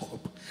confident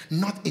hope,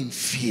 not in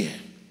fear,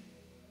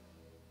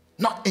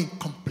 not in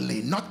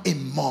complaint, not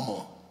in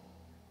murmur.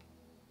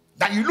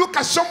 That you look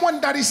at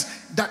someone that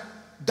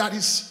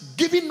is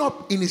giving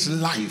up in his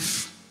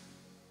life,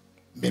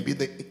 maybe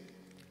the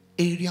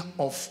area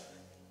of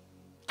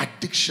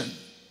addiction.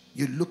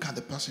 You look at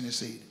the person and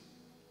say,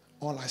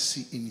 all I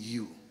see in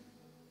you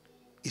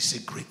is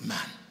a great man.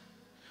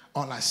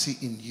 All I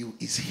see in you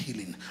is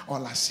healing.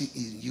 All I see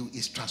in you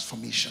is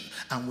transformation.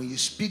 And when you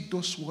speak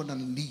those words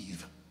and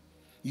leave,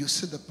 you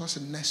see the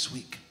person next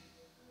week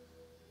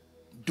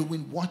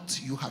doing what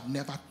you have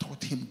never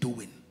taught him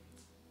doing.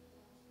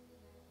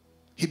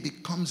 He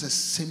becomes a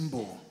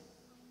symbol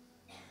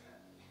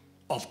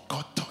of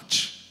God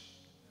touch.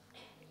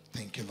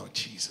 Thank you, Lord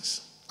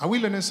Jesus. Are we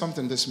learning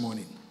something this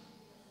morning?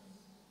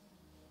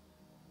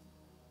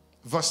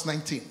 Verse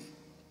 19.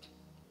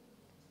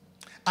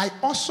 I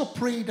also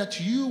pray that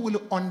you will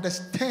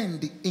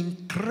understand the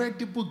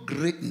incredible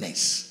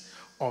greatness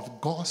of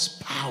God's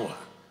power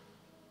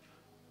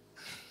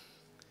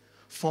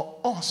for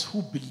us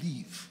who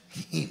believe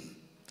him.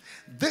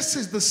 This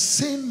is the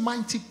same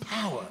mighty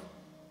power.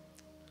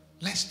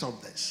 Let's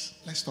stop this.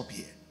 Let's stop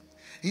here.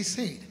 He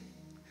said,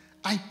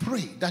 I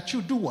pray that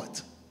you do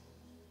what?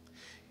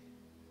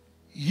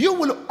 You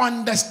will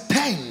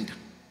understand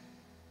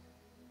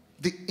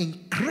the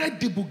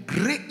incredible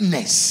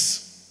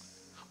greatness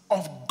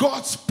of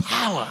God's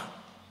power.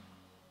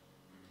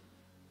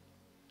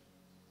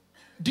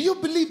 Do you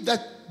believe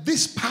that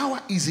this power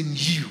is in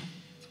you?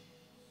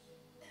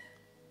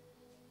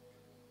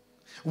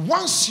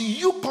 Once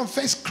you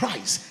confess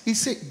Christ, he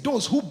said,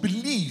 those who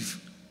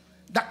believe,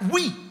 that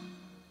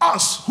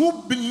us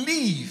who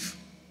believe,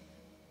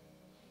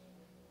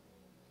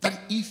 that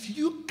if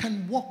you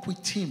can walk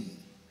with him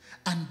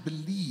and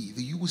believe,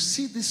 you will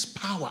see this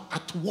power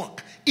at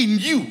work in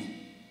you.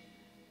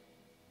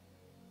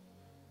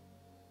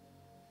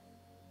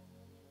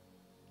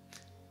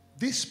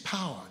 This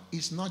power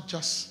is not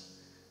just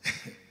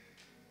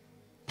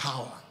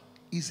power,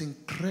 it's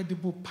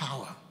incredible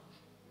power.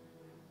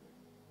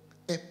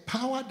 A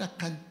power that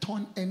can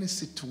turn any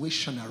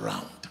situation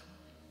around.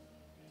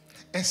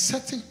 A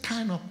certain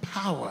kind of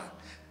power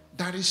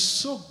that is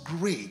so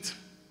great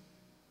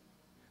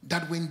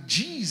that when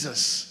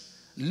Jesus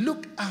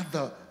looked at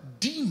the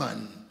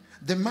demon,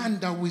 the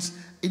man that was,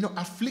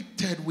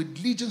 afflicted with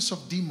legions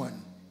of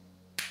demons,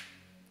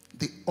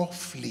 they all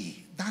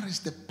flee. That is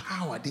the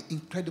power, the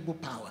incredible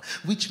power,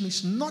 which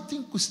means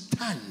nothing could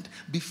stand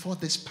before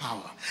this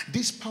power.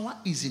 This power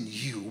is in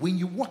you. When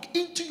you walk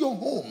into your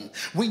home,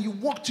 when you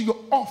walk to your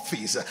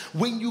office,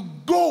 when you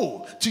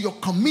go to your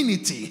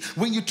community,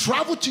 when you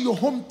travel to your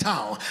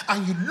hometown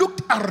and you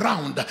look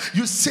around,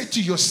 you say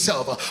to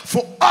yourself,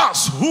 for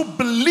us who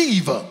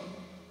believe,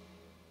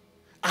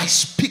 I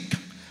speak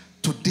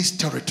to this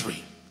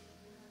territory.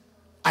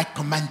 I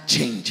command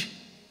change.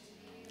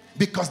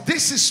 Because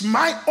this is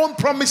my own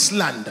promised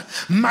land.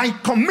 My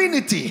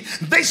community,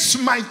 this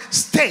my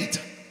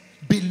state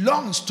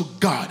belongs to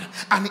God.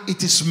 And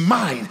it is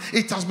mine.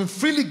 It has been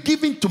freely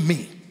given to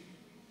me.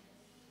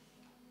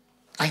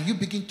 And you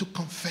begin to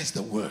confess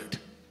the word.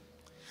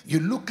 You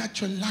look at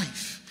your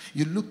life.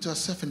 You look to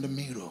yourself in the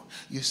mirror.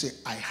 You say,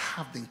 I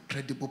have the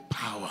incredible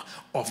power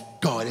of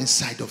God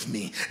inside of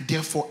me.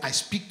 Therefore, I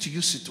speak to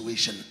your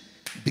situation.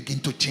 Begin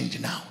to change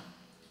now.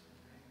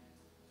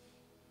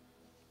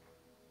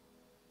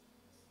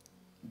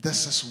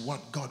 This is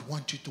what God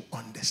wants you to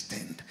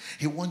understand.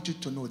 He wants you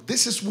to know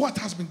this is what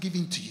has been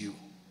given to you.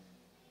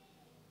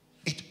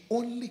 It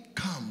only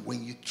comes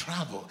when you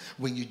travel,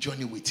 when you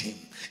journey with him.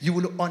 You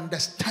will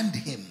understand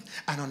him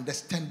and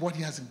understand what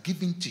he has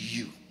given to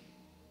you.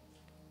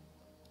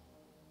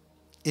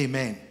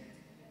 Amen.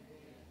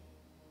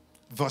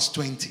 Verse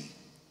 20.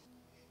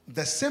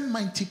 The same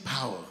mighty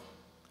power,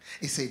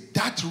 it said,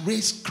 that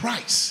raised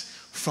Christ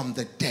from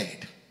the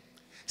dead,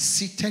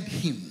 seated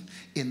him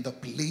in the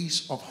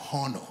place of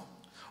honor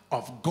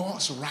of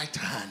God's right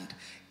hand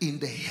in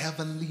the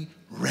heavenly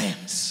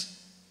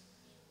realms.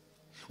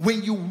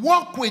 When you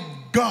walk with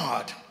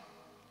God,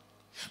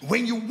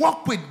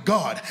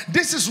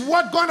 this is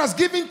what God has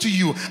given to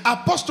you.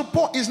 Apostle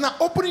Paul is now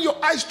opening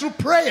your eyes through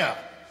prayer.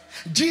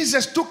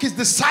 Jesus took his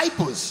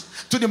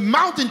disciples to the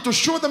mountain to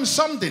show them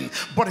something.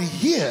 But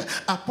here,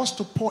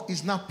 Apostle Paul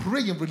is now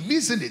praying,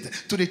 releasing it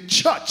to the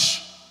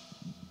church.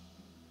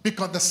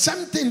 Because the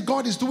same thing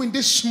God is doing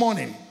this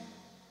morning,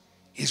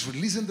 he's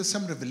releasing the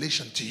same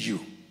revelation to you.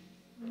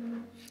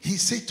 He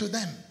said to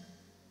them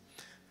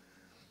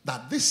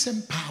that this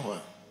same power,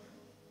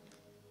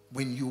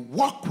 when you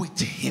walk with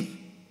him,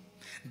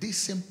 this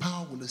same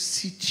power will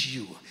sit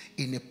you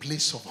in a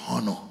place of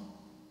honor.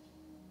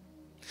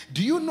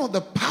 Do you know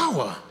the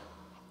power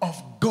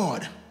of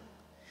God?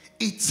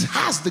 It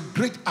has the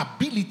great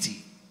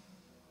ability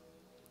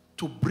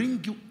to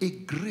bring you a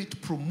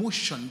great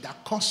promotion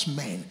that causes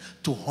men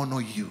to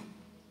honor you.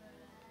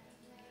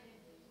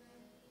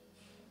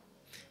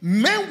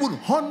 Men will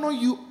honor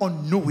you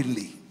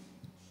unknowingly.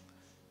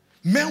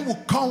 Men will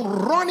come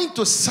running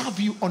to serve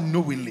you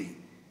unknowingly.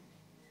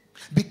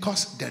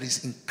 Because there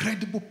is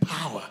incredible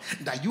power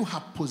that you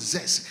have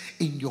possessed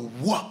in your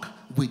walk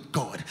with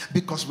God.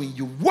 Because when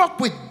you walk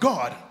with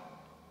God,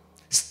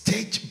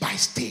 stage by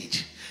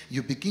stage,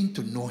 you begin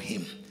to know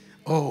him.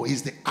 Oh,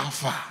 he's the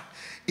Alpha,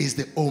 he's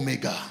the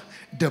Omega,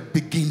 the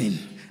beginning,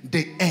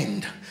 the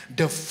end,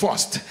 the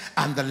first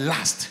and the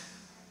last.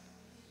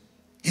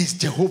 He's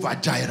Jehovah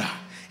Jireh.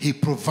 He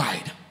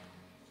provides.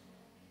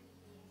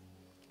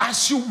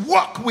 As you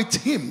walk with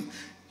him,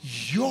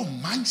 your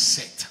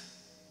mindset,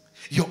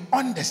 your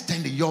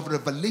understanding, your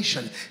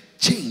revelation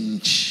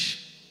change.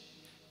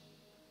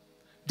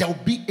 There will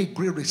be a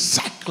great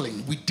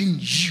recycling within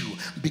you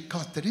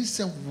because there is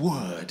a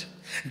word,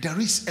 there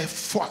is a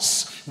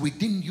force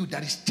within you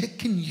that is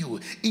taking you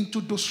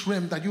into those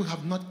realms that you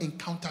have not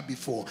encountered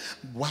before.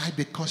 Why?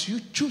 Because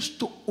you choose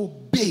to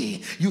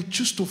obey, you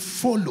choose to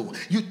follow,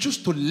 you choose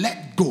to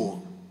let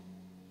go.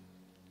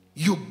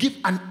 You give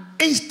an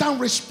instant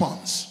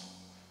response.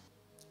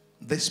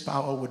 This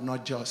power would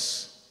not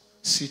just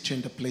sit you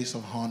in the place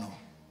of honor.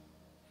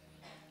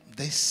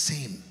 This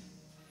same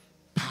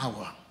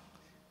power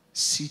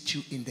sit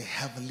you in the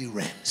heavenly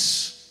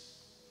realms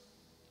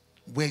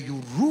where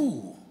you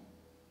rule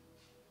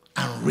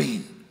and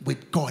reign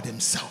with God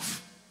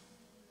himself.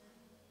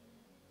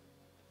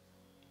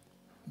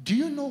 Do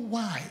you know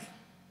why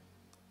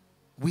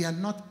we are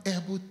not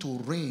able to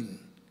reign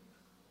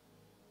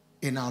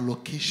in our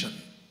location?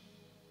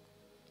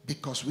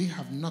 Because we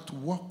have not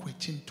walked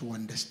with him to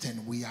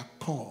understand we are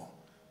called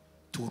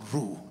to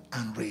rule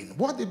and reign.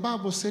 What the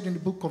Bible said in the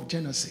book of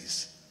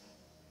Genesis.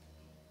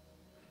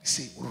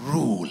 See,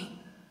 rule.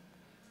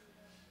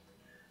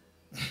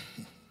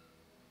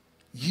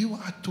 You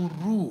are to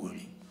rule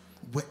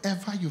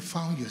wherever you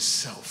found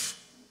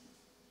yourself.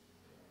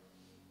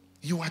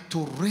 You are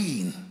to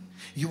reign.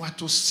 You are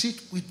to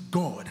sit with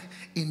God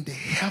in the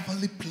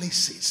heavenly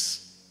places.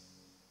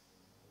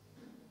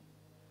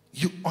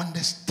 You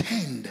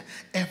understand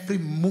every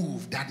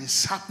move that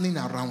is happening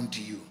around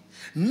you.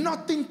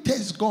 Nothing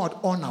takes God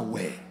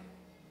unaware.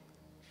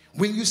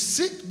 When you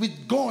sit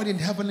with God in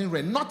heavenly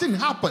realm, nothing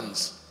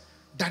happens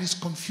that is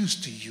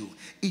confused to you.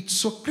 It's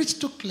so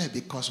crystal clear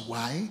because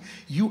why?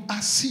 You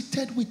are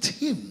seated with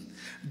him,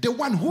 the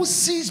one who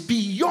sees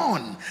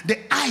beyond the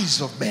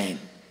eyes of men.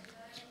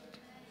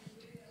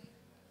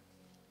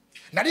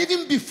 That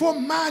even before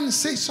man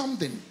says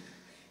something,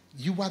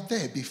 you were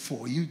there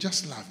before. You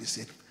just laugh. You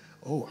said,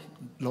 oh,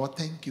 Lord,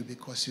 thank you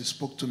because you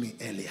spoke to me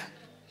earlier.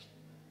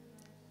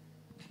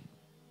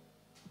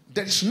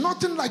 There is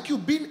nothing like you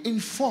being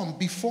informed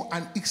before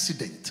an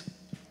incident.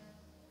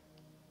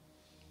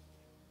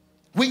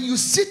 When you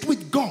sit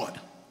with God,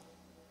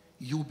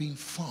 you'll be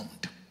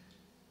informed.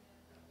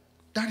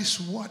 That is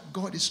what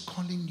God is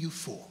calling you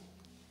for.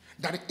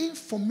 That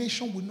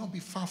information will not be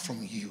far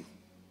from you.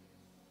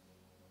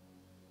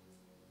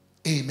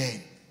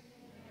 Amen.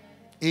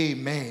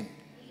 Amen.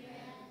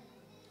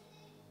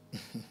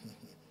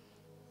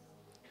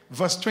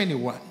 Verse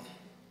 21.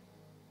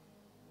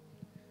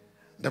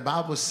 The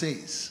Bible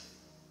says,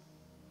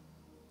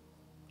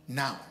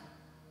 now,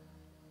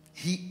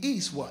 he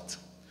is what?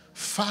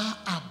 Far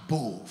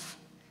above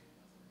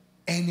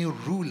any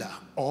ruler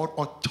or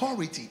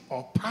authority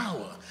or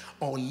power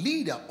or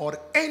leader or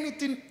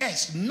anything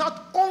else,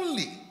 not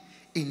only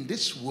in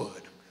this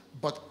word,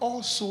 but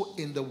also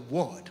in the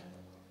word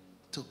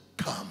to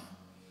come.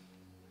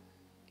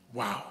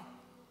 Wow.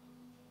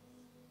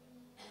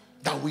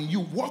 That when you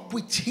walk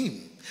with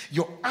him,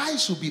 your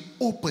eyes will be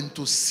open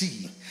to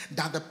see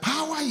that the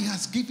power he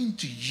has given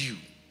to you,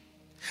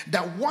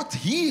 that what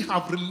he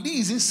have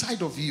released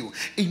inside of you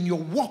in your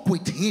walk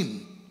with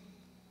him,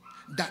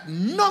 that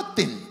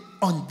nothing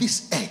on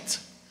this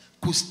earth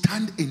could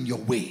stand in your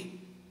way.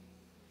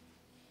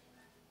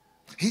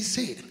 He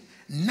said,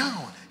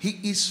 now he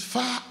is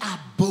far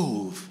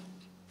above.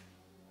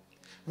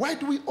 Why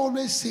do we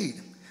always say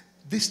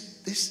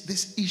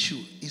this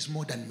issue is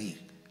more than me?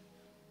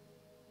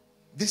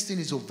 This thing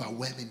is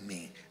overwhelming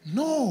me.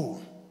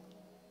 No.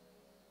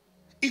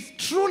 If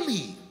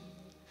truly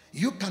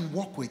you can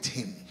walk with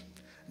him,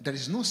 there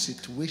is no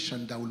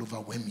situation that will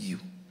overwhelm you.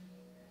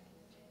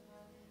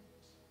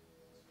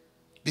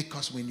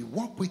 Because when you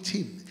walk with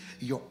him,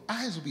 your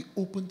eyes will be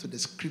open to the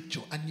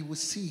scripture and you will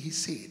see, he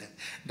said,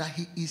 that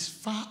he is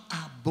far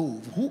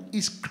above. Who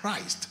is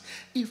Christ?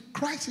 If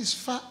Christ is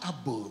far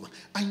above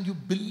and you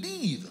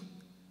believe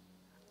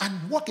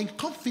and walk in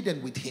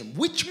confidence with him,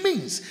 which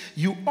means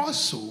you are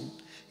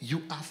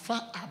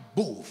far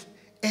above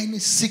any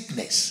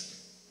sickness.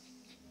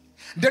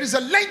 There is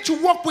a length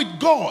to walk with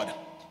God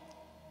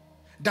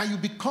that you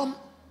become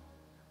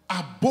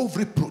above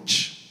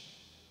reproach.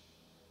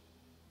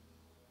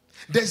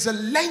 There's a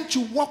length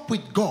to walk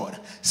with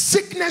God.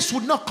 Sickness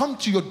would not come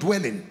to your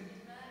dwelling.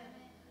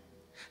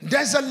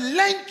 There's a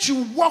length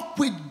to walk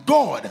with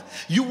God.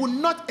 You will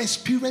not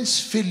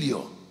experience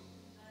failure.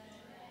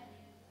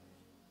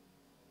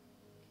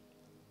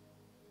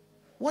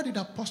 What did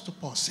Apostle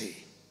Paul say?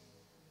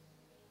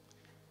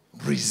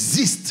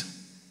 Resist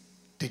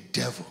the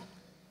devil.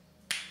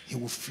 He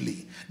will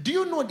flee. Do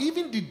you know that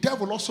even the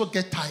devil also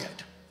get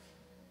tired?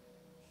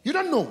 You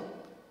don't know.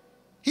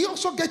 He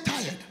also get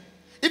tired.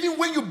 Even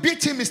when you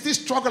beat him, he still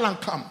struggle and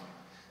come.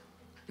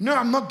 No,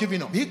 I'm not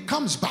giving up. He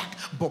comes back.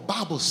 But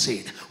Bible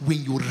said,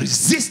 when you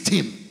resist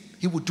him,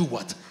 he will do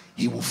what?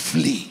 He will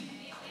flee.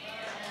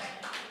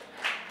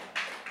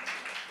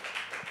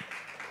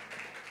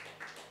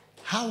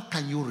 How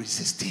can you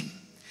resist him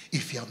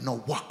if you have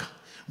not walked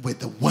with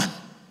the one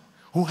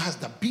who has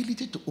the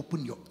ability to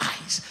open your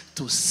eyes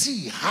to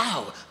see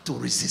how to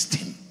resist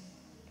him?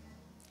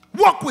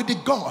 Walk with the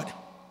God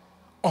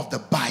of the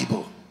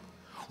Bible.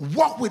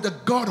 Walk with the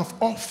God of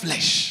all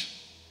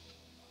flesh.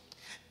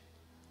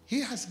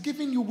 He has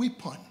given you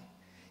weapon.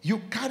 You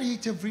carry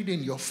it every day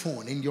in your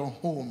phone, in your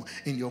home,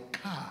 in your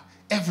car,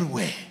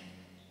 everywhere.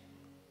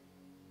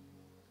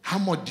 How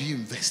much do you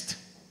invest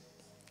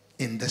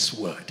in this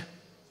word?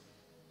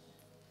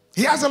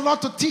 He has a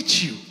lot to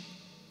teach you.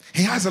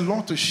 He has a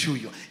lot to show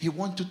you. He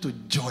wants you to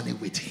journey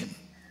with him.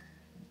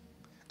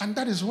 And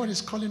that is what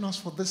he's calling us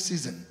for this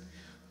season.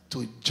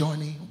 To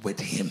journey with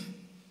him.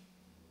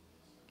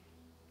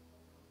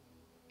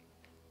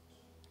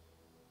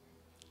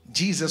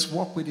 Jesus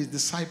walked with his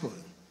disciples.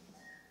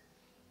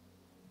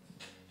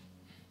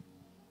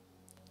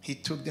 He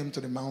took them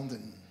to the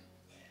mountain.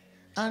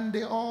 And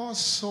they all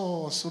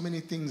saw so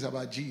many things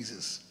about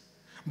Jesus.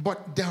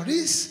 But there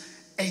is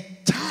a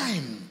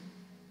time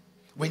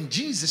when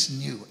Jesus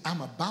knew,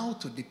 I'm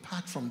about to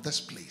depart from this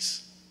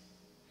place.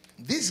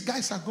 These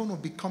guys are going to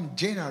become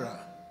general.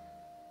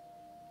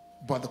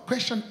 But the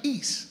question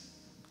is,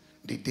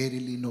 did they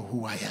really know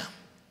who I am?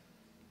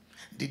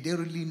 Did they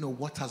really know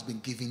what has been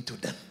given to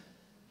them?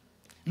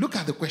 Look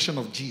at the question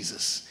of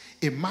Jesus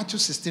in Matthew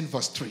 16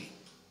 verse 3.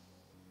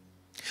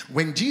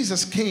 When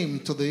Jesus came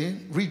to the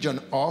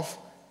region of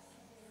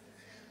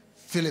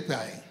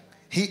Philippi,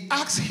 he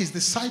asked his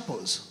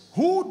disciples,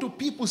 who do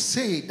people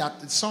say that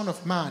the Son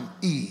of Man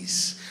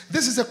is?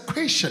 This is a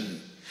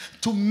question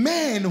To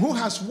men who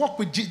has walked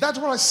with Jesus, that's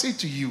what I say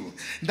to you.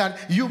 That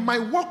you might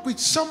walk with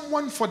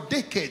someone for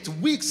decades,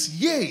 weeks,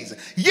 years,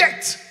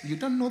 yet you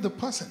don't know the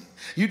person.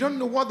 You don't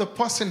know what the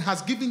person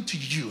has given to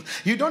you.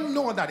 You don't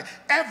know that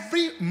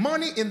every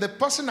money in the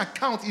person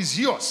account is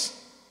yours.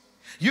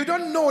 You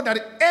don't know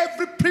that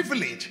every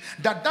privilege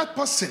that that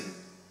person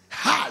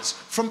has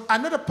from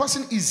another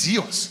person is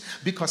yours,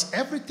 because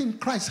everything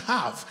Christ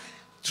have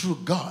through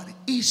God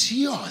is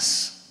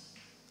yours.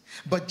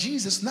 But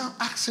Jesus now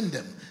asking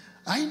them,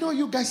 I know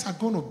you guys are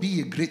going to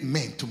be a great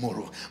man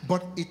tomorrow,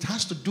 but it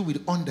has to do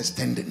with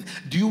understanding.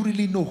 Do you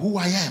really know who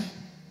I am?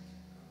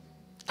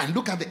 And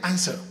look at the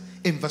answer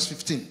in verse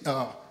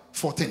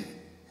 14.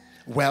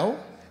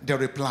 Well, they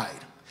replied,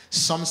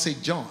 some say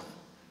John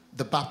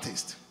the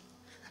Baptist,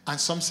 and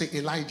some say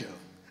Elijah,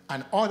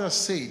 and others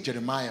say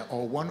Jeremiah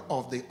or one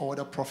of the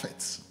other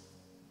prophets.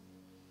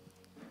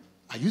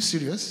 Are you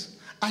serious?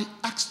 I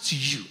asked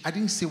you. I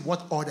didn't say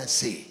what others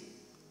say.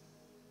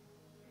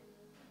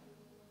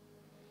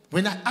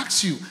 When I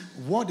ask you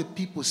what the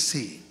people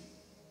say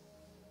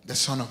the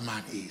Son of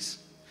Man is,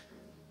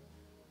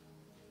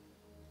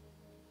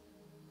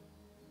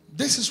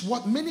 this is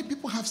what many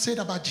people have said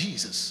about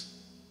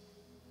Jesus.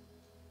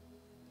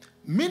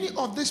 Many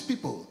of these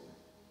people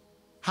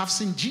have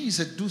seen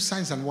Jesus do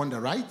signs and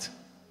wonder, right?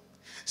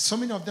 So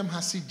many of them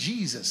have seen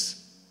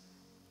Jesus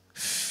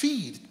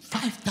feed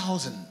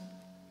 5,000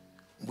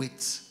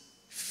 with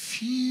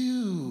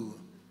few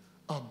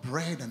of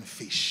bread and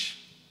fish.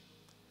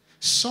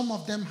 Some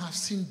of them have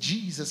seen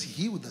Jesus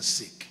heal the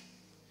sick,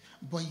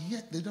 but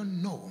yet they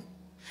don't know.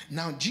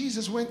 Now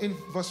Jesus went in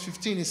verse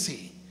 15 and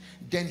say,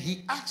 then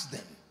he asked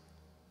them,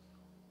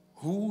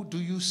 who do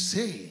you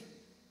say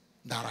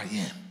that I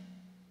am?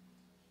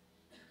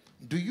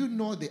 Do you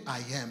know the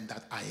I am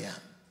that I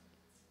am?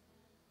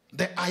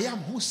 The I am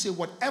who say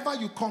whatever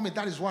you call me,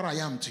 that is what I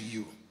am to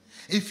you.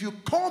 If you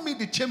call me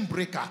the chain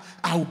breaker,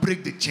 I will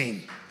break the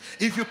chain.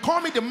 If you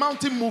call me the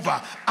mountain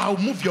mover, I will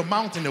move your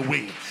mountain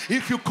away.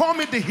 If you call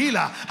me the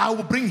healer, I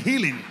will bring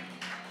healing.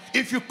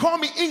 If you call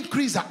me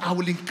increaser, I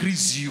will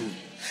increase you.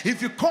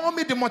 If you call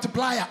me the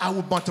multiplier, I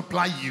will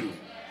multiply you.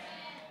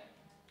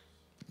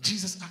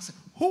 Jesus asked,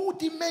 who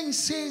do men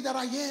say that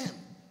I am?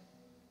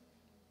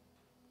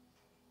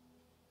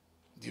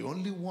 The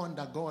only one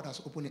that God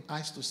has opened his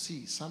eyes to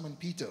see, Simon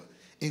Peter.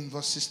 In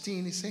verse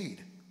 16 he said,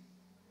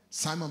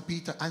 Simon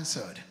Peter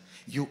answered,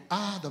 you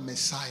are the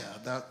Messiah,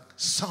 the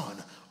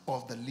Son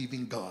of the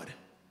living God.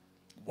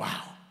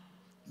 Wow.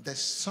 The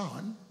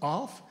Son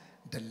of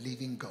the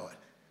living God.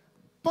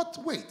 But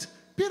wait,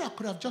 Peter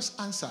could have just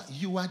answered,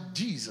 you are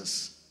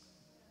Jesus.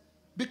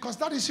 Because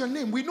that is your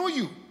name. We know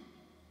you.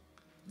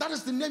 That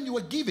is the name you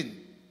were given.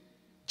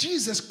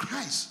 Jesus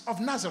Christ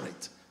of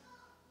Nazareth.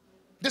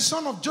 The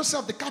son of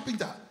Joseph the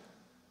carpenter.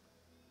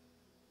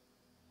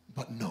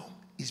 But no,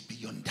 it's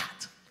beyond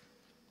that.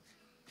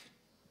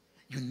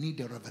 You need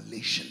a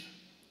revelation.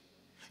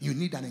 You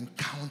need an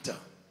encounter.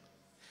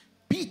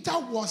 Peter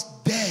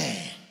was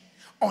there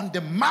on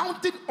the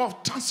mountain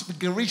of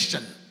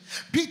transfiguration.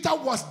 Peter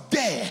was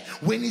there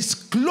when his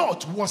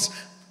cloth was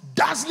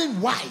dazzling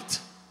white.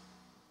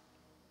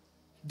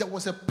 There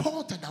was a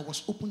portal that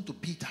was open to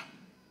Peter.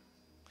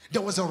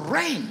 There was a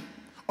rain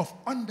of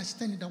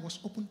understanding that was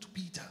open to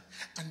Peter.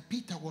 And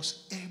Peter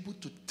was able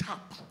to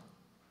tap.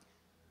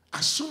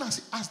 As soon as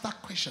he asked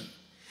that question,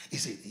 he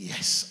said,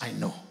 yes, I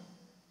know.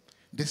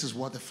 This is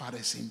what the Father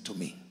is saying to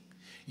me.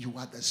 You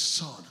are the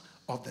Son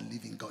of the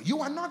living God. You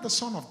are not the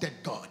son of dead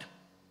God.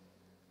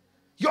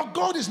 Your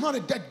God is not a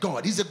dead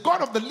God. He's a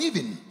God of the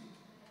living.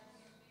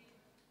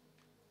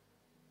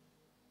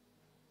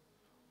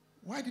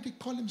 Why did he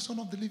call him Son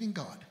of the living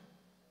God?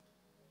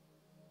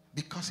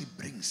 Because he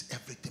brings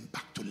everything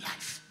back to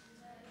life.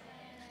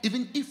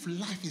 Even if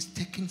life is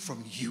taken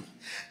from you,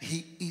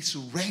 he is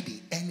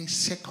ready any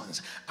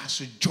seconds as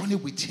you journey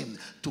with him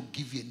to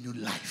give you a new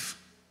life.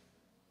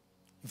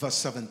 Verse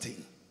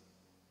 17.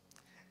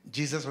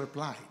 Jesus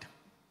replied,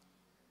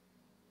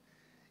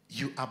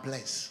 you are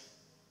blessed,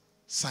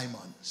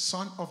 Simon,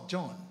 son of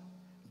John,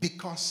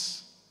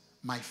 because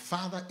my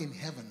Father in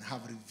heaven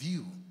have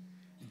revealed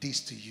this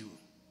to you.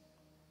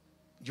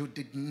 You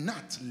did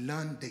not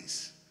learn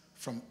this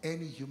from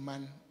any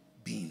human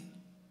being.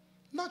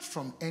 Not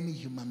from any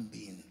human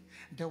being.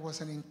 There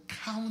was an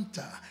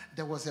encounter.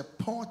 There was a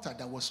portal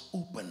that was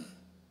open.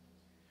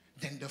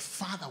 Then the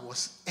Father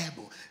was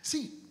able.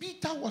 See,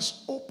 Peter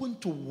was open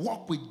to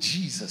walk with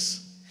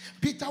Jesus.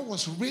 Peter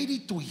was ready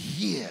to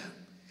hear.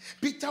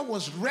 Peter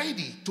was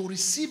ready to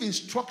receive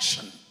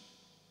instruction.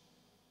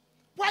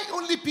 Why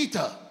only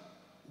Peter?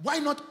 Why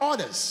not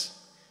others?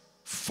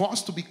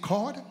 Forced to be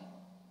called,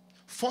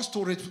 forced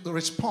to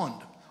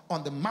respond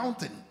on the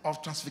mountain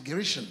of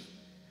transfiguration.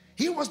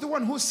 He was the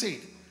one who said,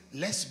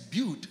 let's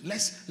build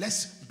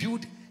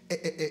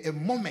a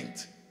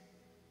moment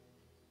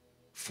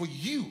for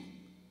you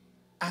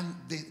and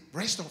the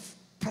rest of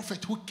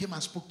prophets who came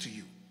and spoke to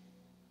you.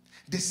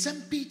 The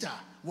same Peter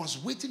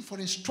was waiting for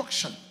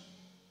instruction.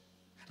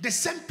 The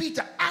same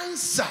Peter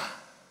answered.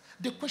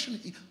 The question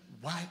is,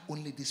 why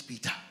only this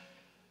Peter?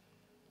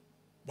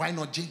 Why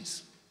not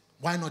James?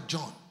 Why not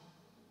John?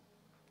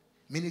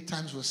 Many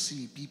times we'll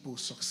see people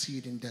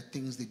succeed in the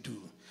things they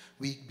do.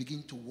 We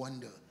begin to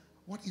wonder,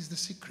 what is the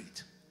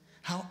secret?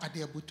 How are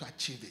they able to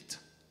achieve it?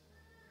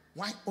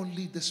 Why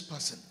only this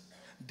person?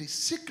 The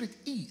secret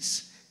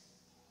is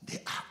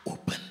they are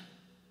open.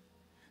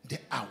 They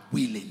are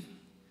willing.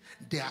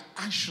 They are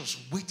anxious,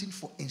 waiting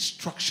for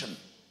instruction.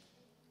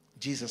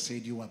 Jesus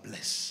said, you are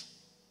blessed.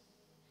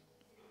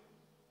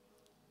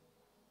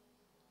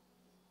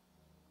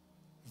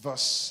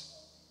 Verse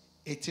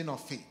 18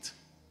 of faith.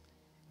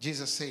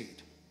 Jesus said,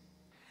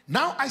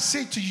 now I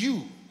say to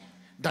you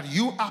that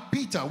you are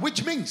Peter,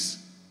 which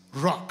means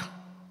rock.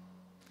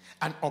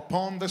 And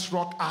upon this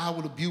rock I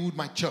will build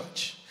my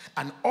church.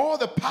 And all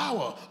the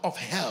power of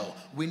hell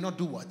will not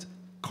do what?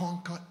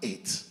 Conquer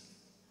it.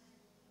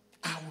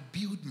 I will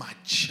build my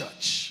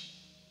church.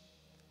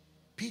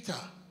 Peter,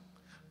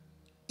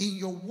 in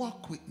your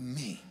walk with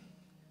me,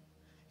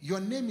 your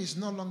name is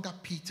no longer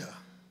Peter.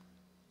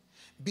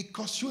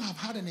 Because you have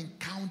had an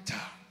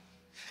encounter.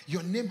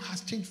 Your name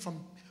has changed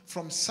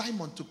from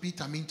Simon to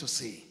Peter, I mean to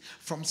say.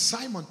 From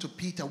Simon to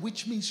Peter,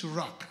 which means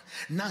rock.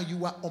 Now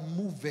you are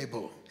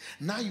unmovable.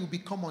 Now you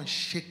become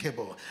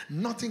unshakable.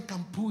 Nothing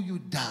can pull you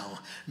down.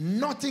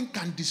 Nothing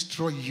can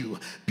destroy you.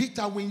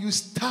 Peter, when you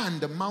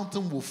stand, the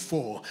mountain will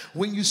fall.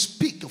 When you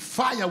speak,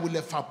 fire will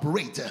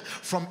evaporate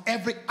from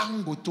every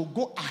angle to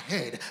go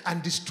ahead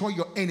and destroy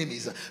your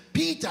enemies.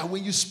 Peter,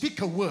 when you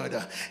speak a word,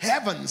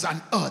 heavens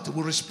and earth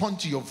will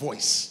respond to your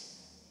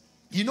voice.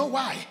 You know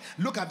why?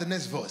 Look at the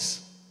next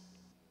verse.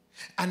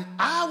 And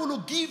I will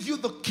give you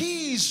the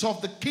keys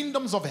of the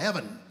kingdoms of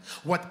heaven.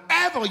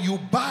 Whatever you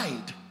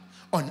bind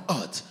on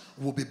earth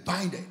will be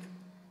binded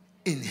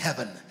in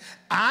heaven.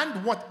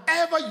 And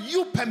whatever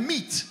you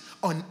permit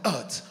on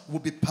earth will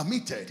be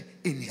permitted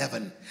in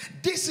heaven.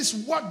 This is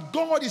what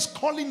God is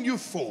calling you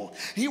for.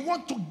 He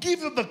wants to give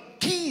you the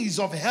keys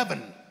of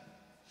heaven.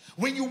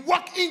 When you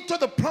walk into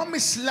the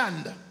promised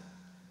land,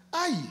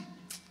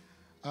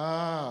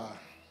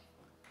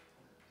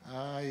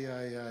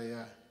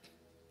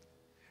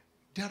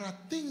 there are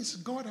things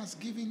God has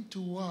given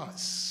to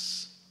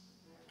us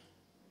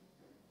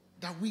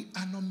that we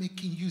are not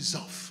making use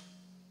of.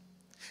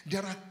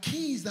 There are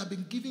keys that have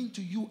been given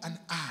to you and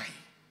I.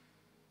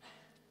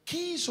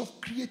 Keys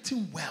of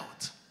creating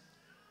wealth.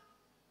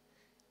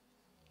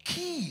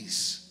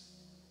 Keys.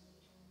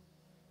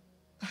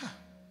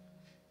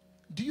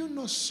 Do you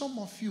know some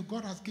of you,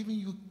 God has given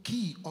you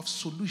key of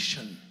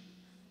solution?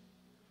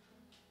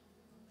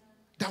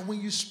 That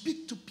when you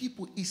speak to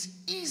people, it's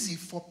easy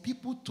for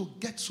people to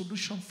get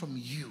solution from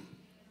you.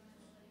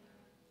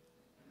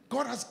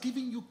 God has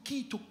given you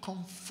key to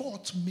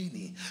comfort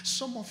many.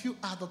 Some of you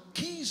are the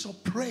keys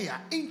of prayer,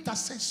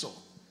 intercessor.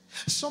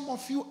 Some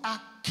of you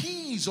are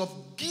keys of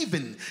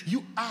giving.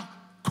 You are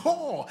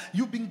core.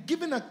 You've been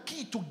given a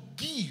key to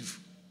give.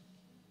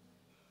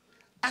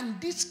 And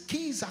these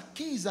keys are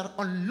keys that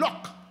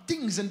unlock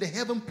things in the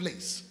heaven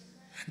place.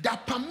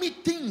 That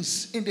permit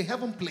things in the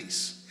heaven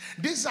place.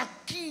 These are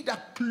keys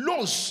that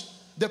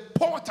close the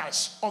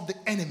portals of the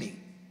enemy.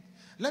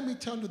 Let me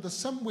tell you, the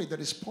same way there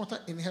is portal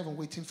in heaven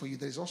waiting for you,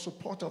 there is also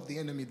portal of the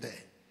enemy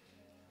there.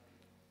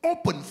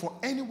 Open for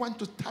anyone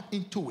to tap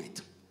into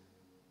it.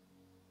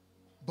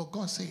 But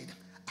God said,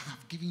 I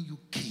have given you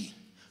key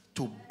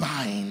to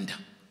bind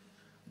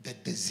the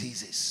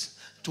diseases,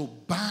 to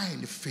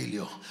bind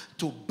failure,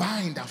 to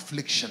bind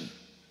affliction.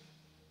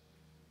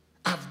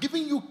 I've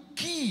given you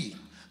key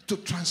to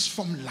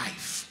transform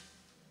life.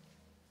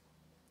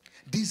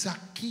 These are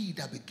keys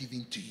that will be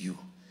given to you.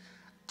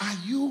 Are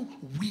you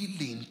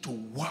willing to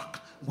walk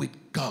with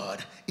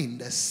God in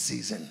this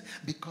season?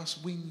 Because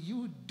when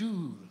you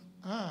do,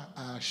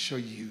 I'll show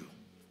you.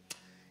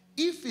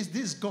 If it's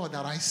this God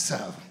that I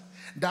serve,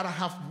 that I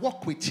have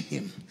walked with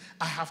him,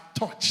 I have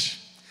touched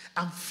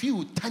and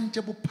feel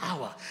tangible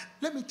power.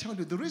 Let me tell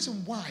you, the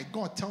reason why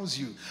God tells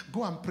you,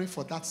 go and pray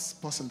for that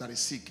person that is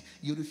sick.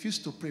 You refuse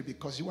to pray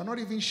because you are not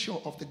even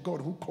sure of the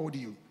God who called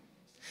you.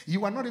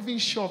 You are not even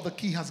sure of the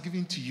key he has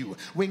given to you.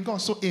 When God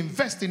so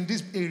invest in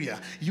this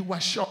area, you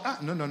are sure,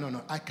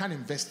 no, I can't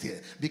invest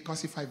here.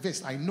 Because if I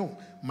invest, I know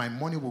my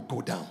money will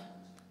go down.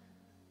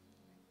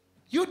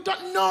 You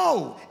don't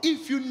know.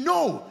 If you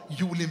know,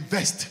 you will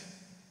invest.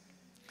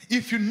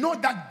 If you know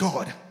that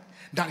God,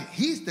 that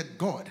he's the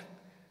God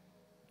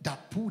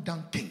that pull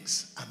down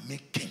kings and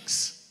make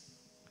kings.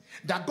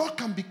 That God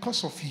can,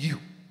 because of you,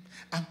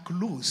 and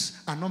close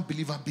an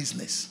unbeliever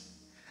business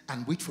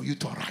and wait for you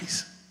to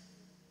arise.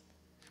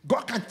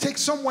 God can take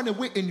someone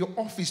away in your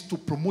office to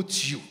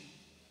promote you.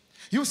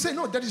 You say,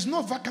 no, there is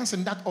no vacancy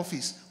in that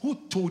office. Who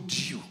told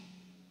you?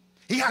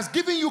 He has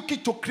given you key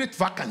to create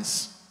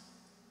vacancies.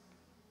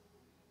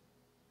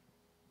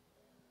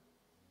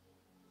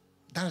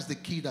 That is the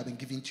key that I've been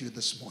giving to you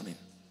this morning.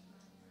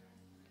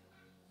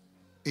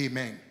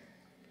 Amen.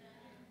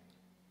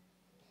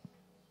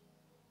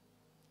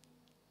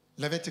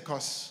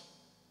 Leviticus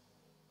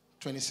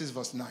 26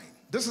 verse 9.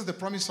 This is the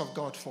promise of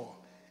God for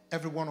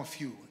every one of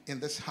you in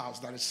this house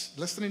that is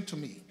listening to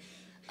me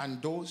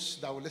and those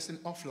that will listen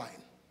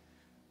offline.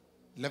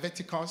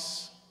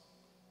 Leviticus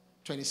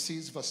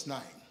 26 verse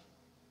 9.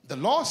 The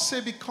Lord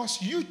said,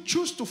 because you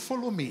choose to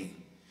follow me,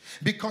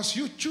 because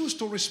you choose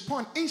to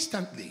respond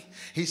instantly,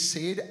 he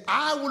said,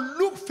 I will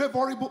look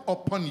favorable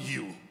upon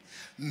you,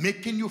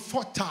 making you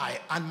fertile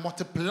and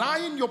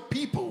multiplying your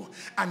people,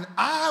 and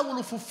I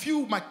will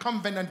fulfill my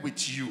covenant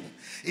with you.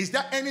 Is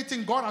there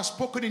anything God has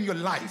spoken in your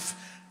life?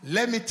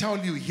 Let me tell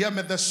you, hear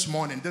me this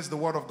morning. This is the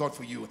word of God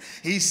for you.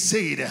 He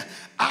said,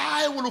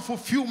 I will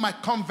fulfill my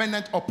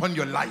covenant upon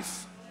your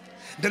life.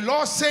 The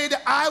Lord said,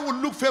 I will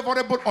look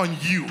favorable on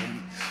you.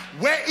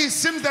 Where it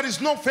seems there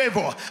is no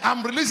favor,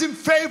 I'm releasing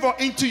favor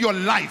into your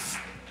life.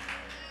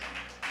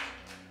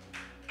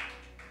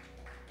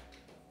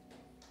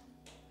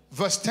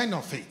 Verse 10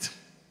 of it.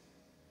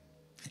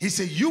 He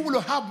said, you will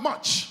have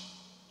much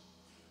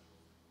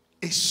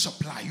a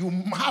supply.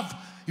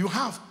 You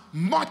have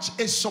much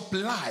a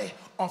supply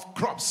of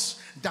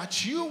crops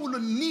that you will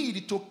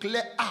need to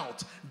clear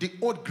out the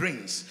old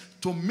grains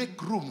to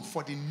make room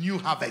for the new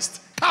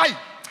harvest. Hi!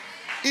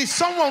 Is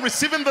someone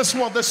receiving this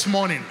word this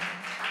morning?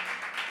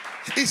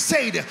 He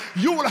said,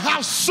 you will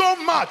have so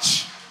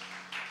much.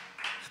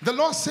 The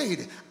Lord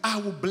said, I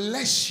will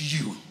bless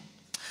you.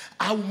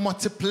 I will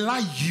multiply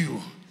you.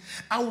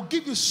 I will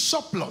give you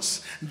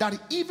surplus that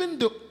even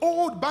the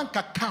old bank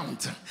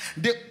account,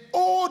 the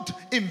old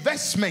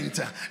investment,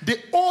 the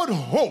old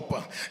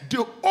hope,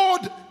 the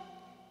old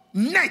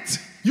net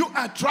you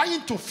are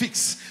trying to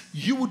fix,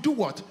 you will do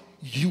what?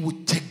 You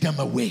will take them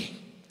away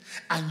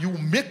and you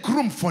will make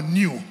room for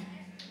new.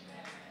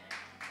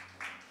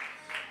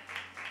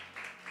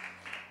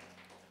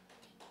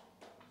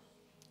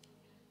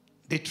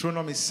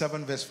 Deuteronomy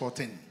 7 verse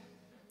 14.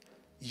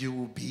 You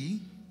will be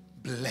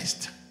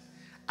blessed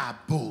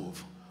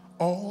above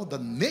all the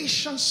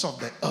nations of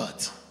the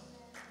earth.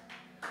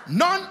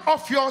 None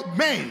of your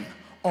men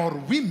or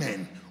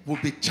women will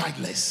be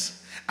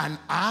childless, and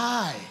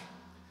I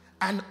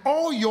and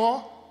all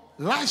your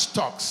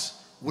livestock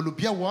will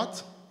be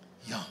what?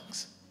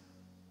 Youngs.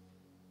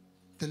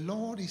 The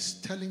Lord is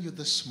telling you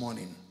this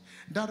morning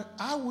that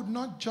I would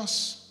not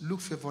just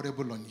look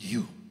favorable on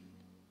you.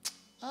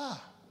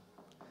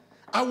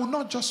 I will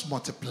not just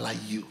multiply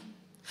you,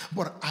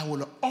 but I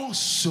will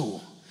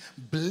also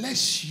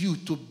bless you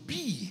to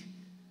be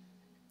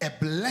a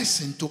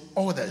blessing to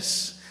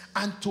others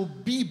and to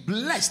be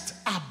blessed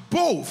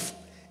above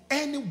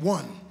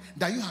anyone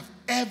that you have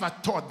ever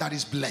thought that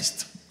is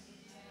blessed.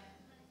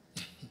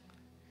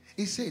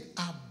 He said,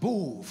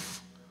 above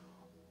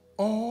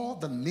all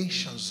the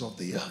nations of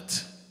the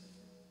earth.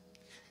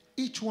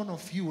 Each one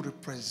of you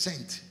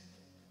represent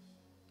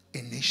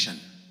a nation.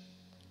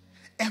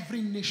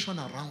 Every nation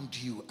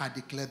around you, I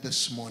declare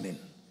this morning,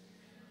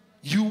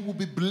 you will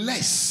be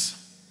blessed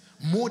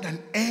more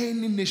than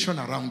any nation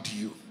around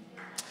you.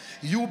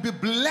 You will be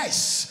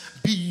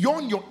blessed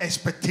beyond your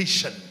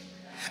expectation.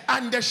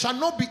 And there shall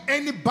not be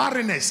any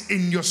barrenness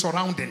in your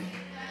surrounding.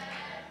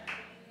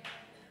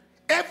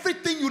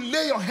 Everything you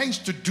lay your hands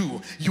to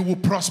do, you will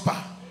prosper.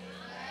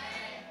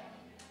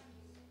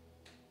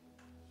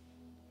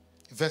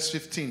 Verse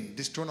 15,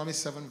 Deuteronomy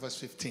 7 verse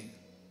 15.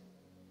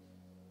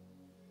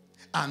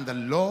 And the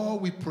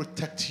Lord will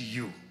protect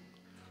you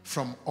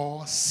from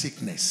all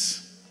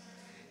sickness.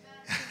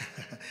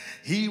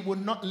 He will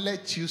not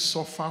let you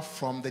suffer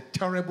from the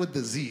terrible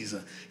disease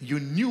you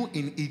knew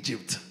in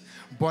Egypt,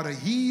 but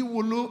he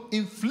will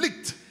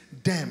inflict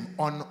them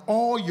on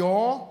all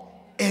your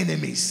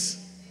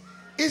enemies.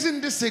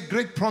 Isn't this a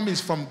great promise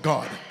from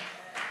God?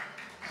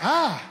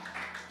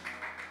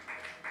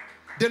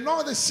 The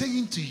Lord is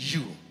saying to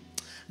you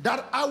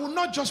that I will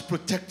not just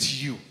protect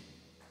you,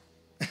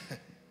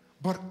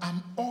 but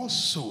I'm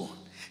also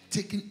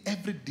taking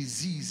every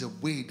disease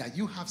away that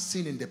you have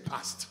seen in the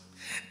past.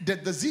 The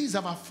disease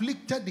have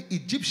afflicted the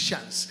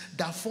Egyptians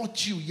that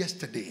fought you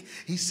yesterday.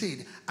 He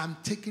said, I'm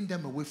taking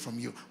them away from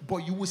you,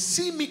 but you will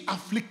see me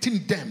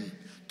afflicting them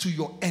to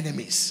your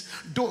enemies,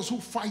 those who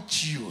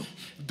fight you,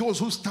 those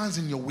who stand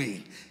in your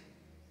way.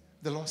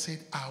 The Lord said,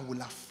 I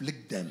will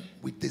afflict them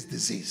with this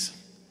disease.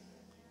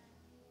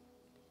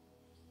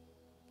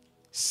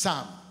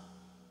 Psalm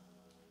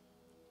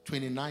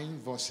 29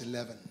 verse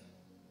 11.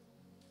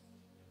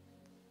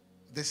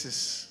 This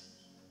is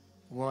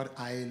what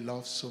I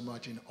love so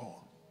much in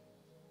all.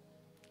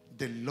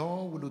 The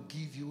Lord will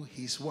give you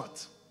his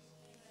what?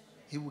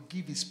 He will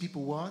give his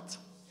people what?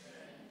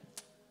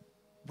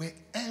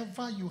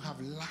 Wherever you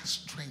have lacked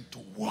strength to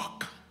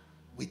walk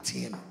with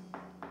him,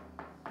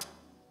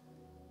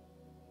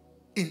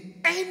 in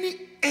any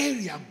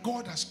area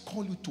God has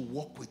called you to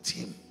walk with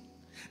him,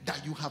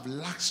 that you have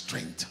lacked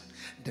strength,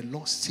 the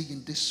Lord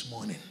saying this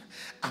morning,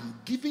 I'm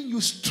giving you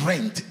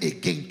strength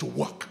again to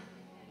walk.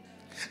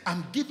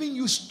 I'm giving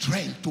you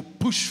strength to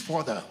push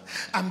further.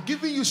 I'm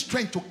giving you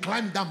strength to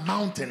climb that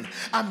mountain.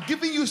 I'm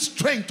giving you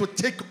strength to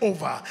take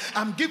over.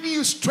 I'm giving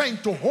you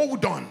strength to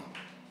hold on.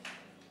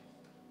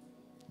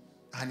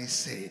 And he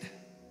said,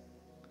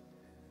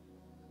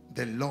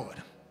 the Lord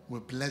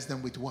will bless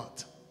them with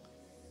what?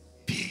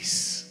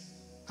 Peace.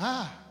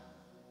 I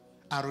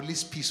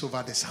release peace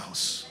over this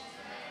house.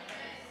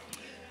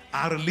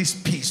 I release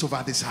peace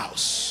over this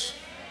house.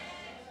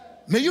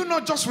 May you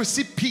not just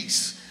receive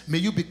peace, may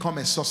you become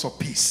a source of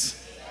peace.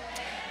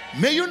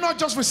 May you not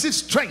just receive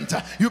strength,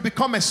 you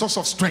become a source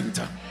of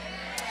strength.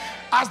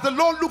 As the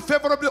Lord look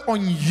favorably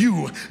on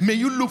you, may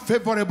you look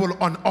favorable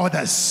on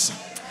others.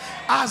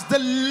 As the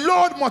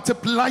Lord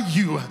multiply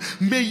you,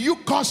 may you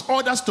cause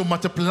others to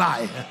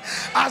multiply.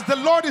 As the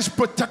Lord is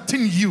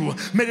protecting you,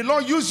 may the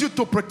Lord use you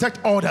to protect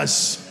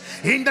others.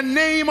 In the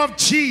name of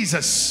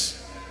Jesus.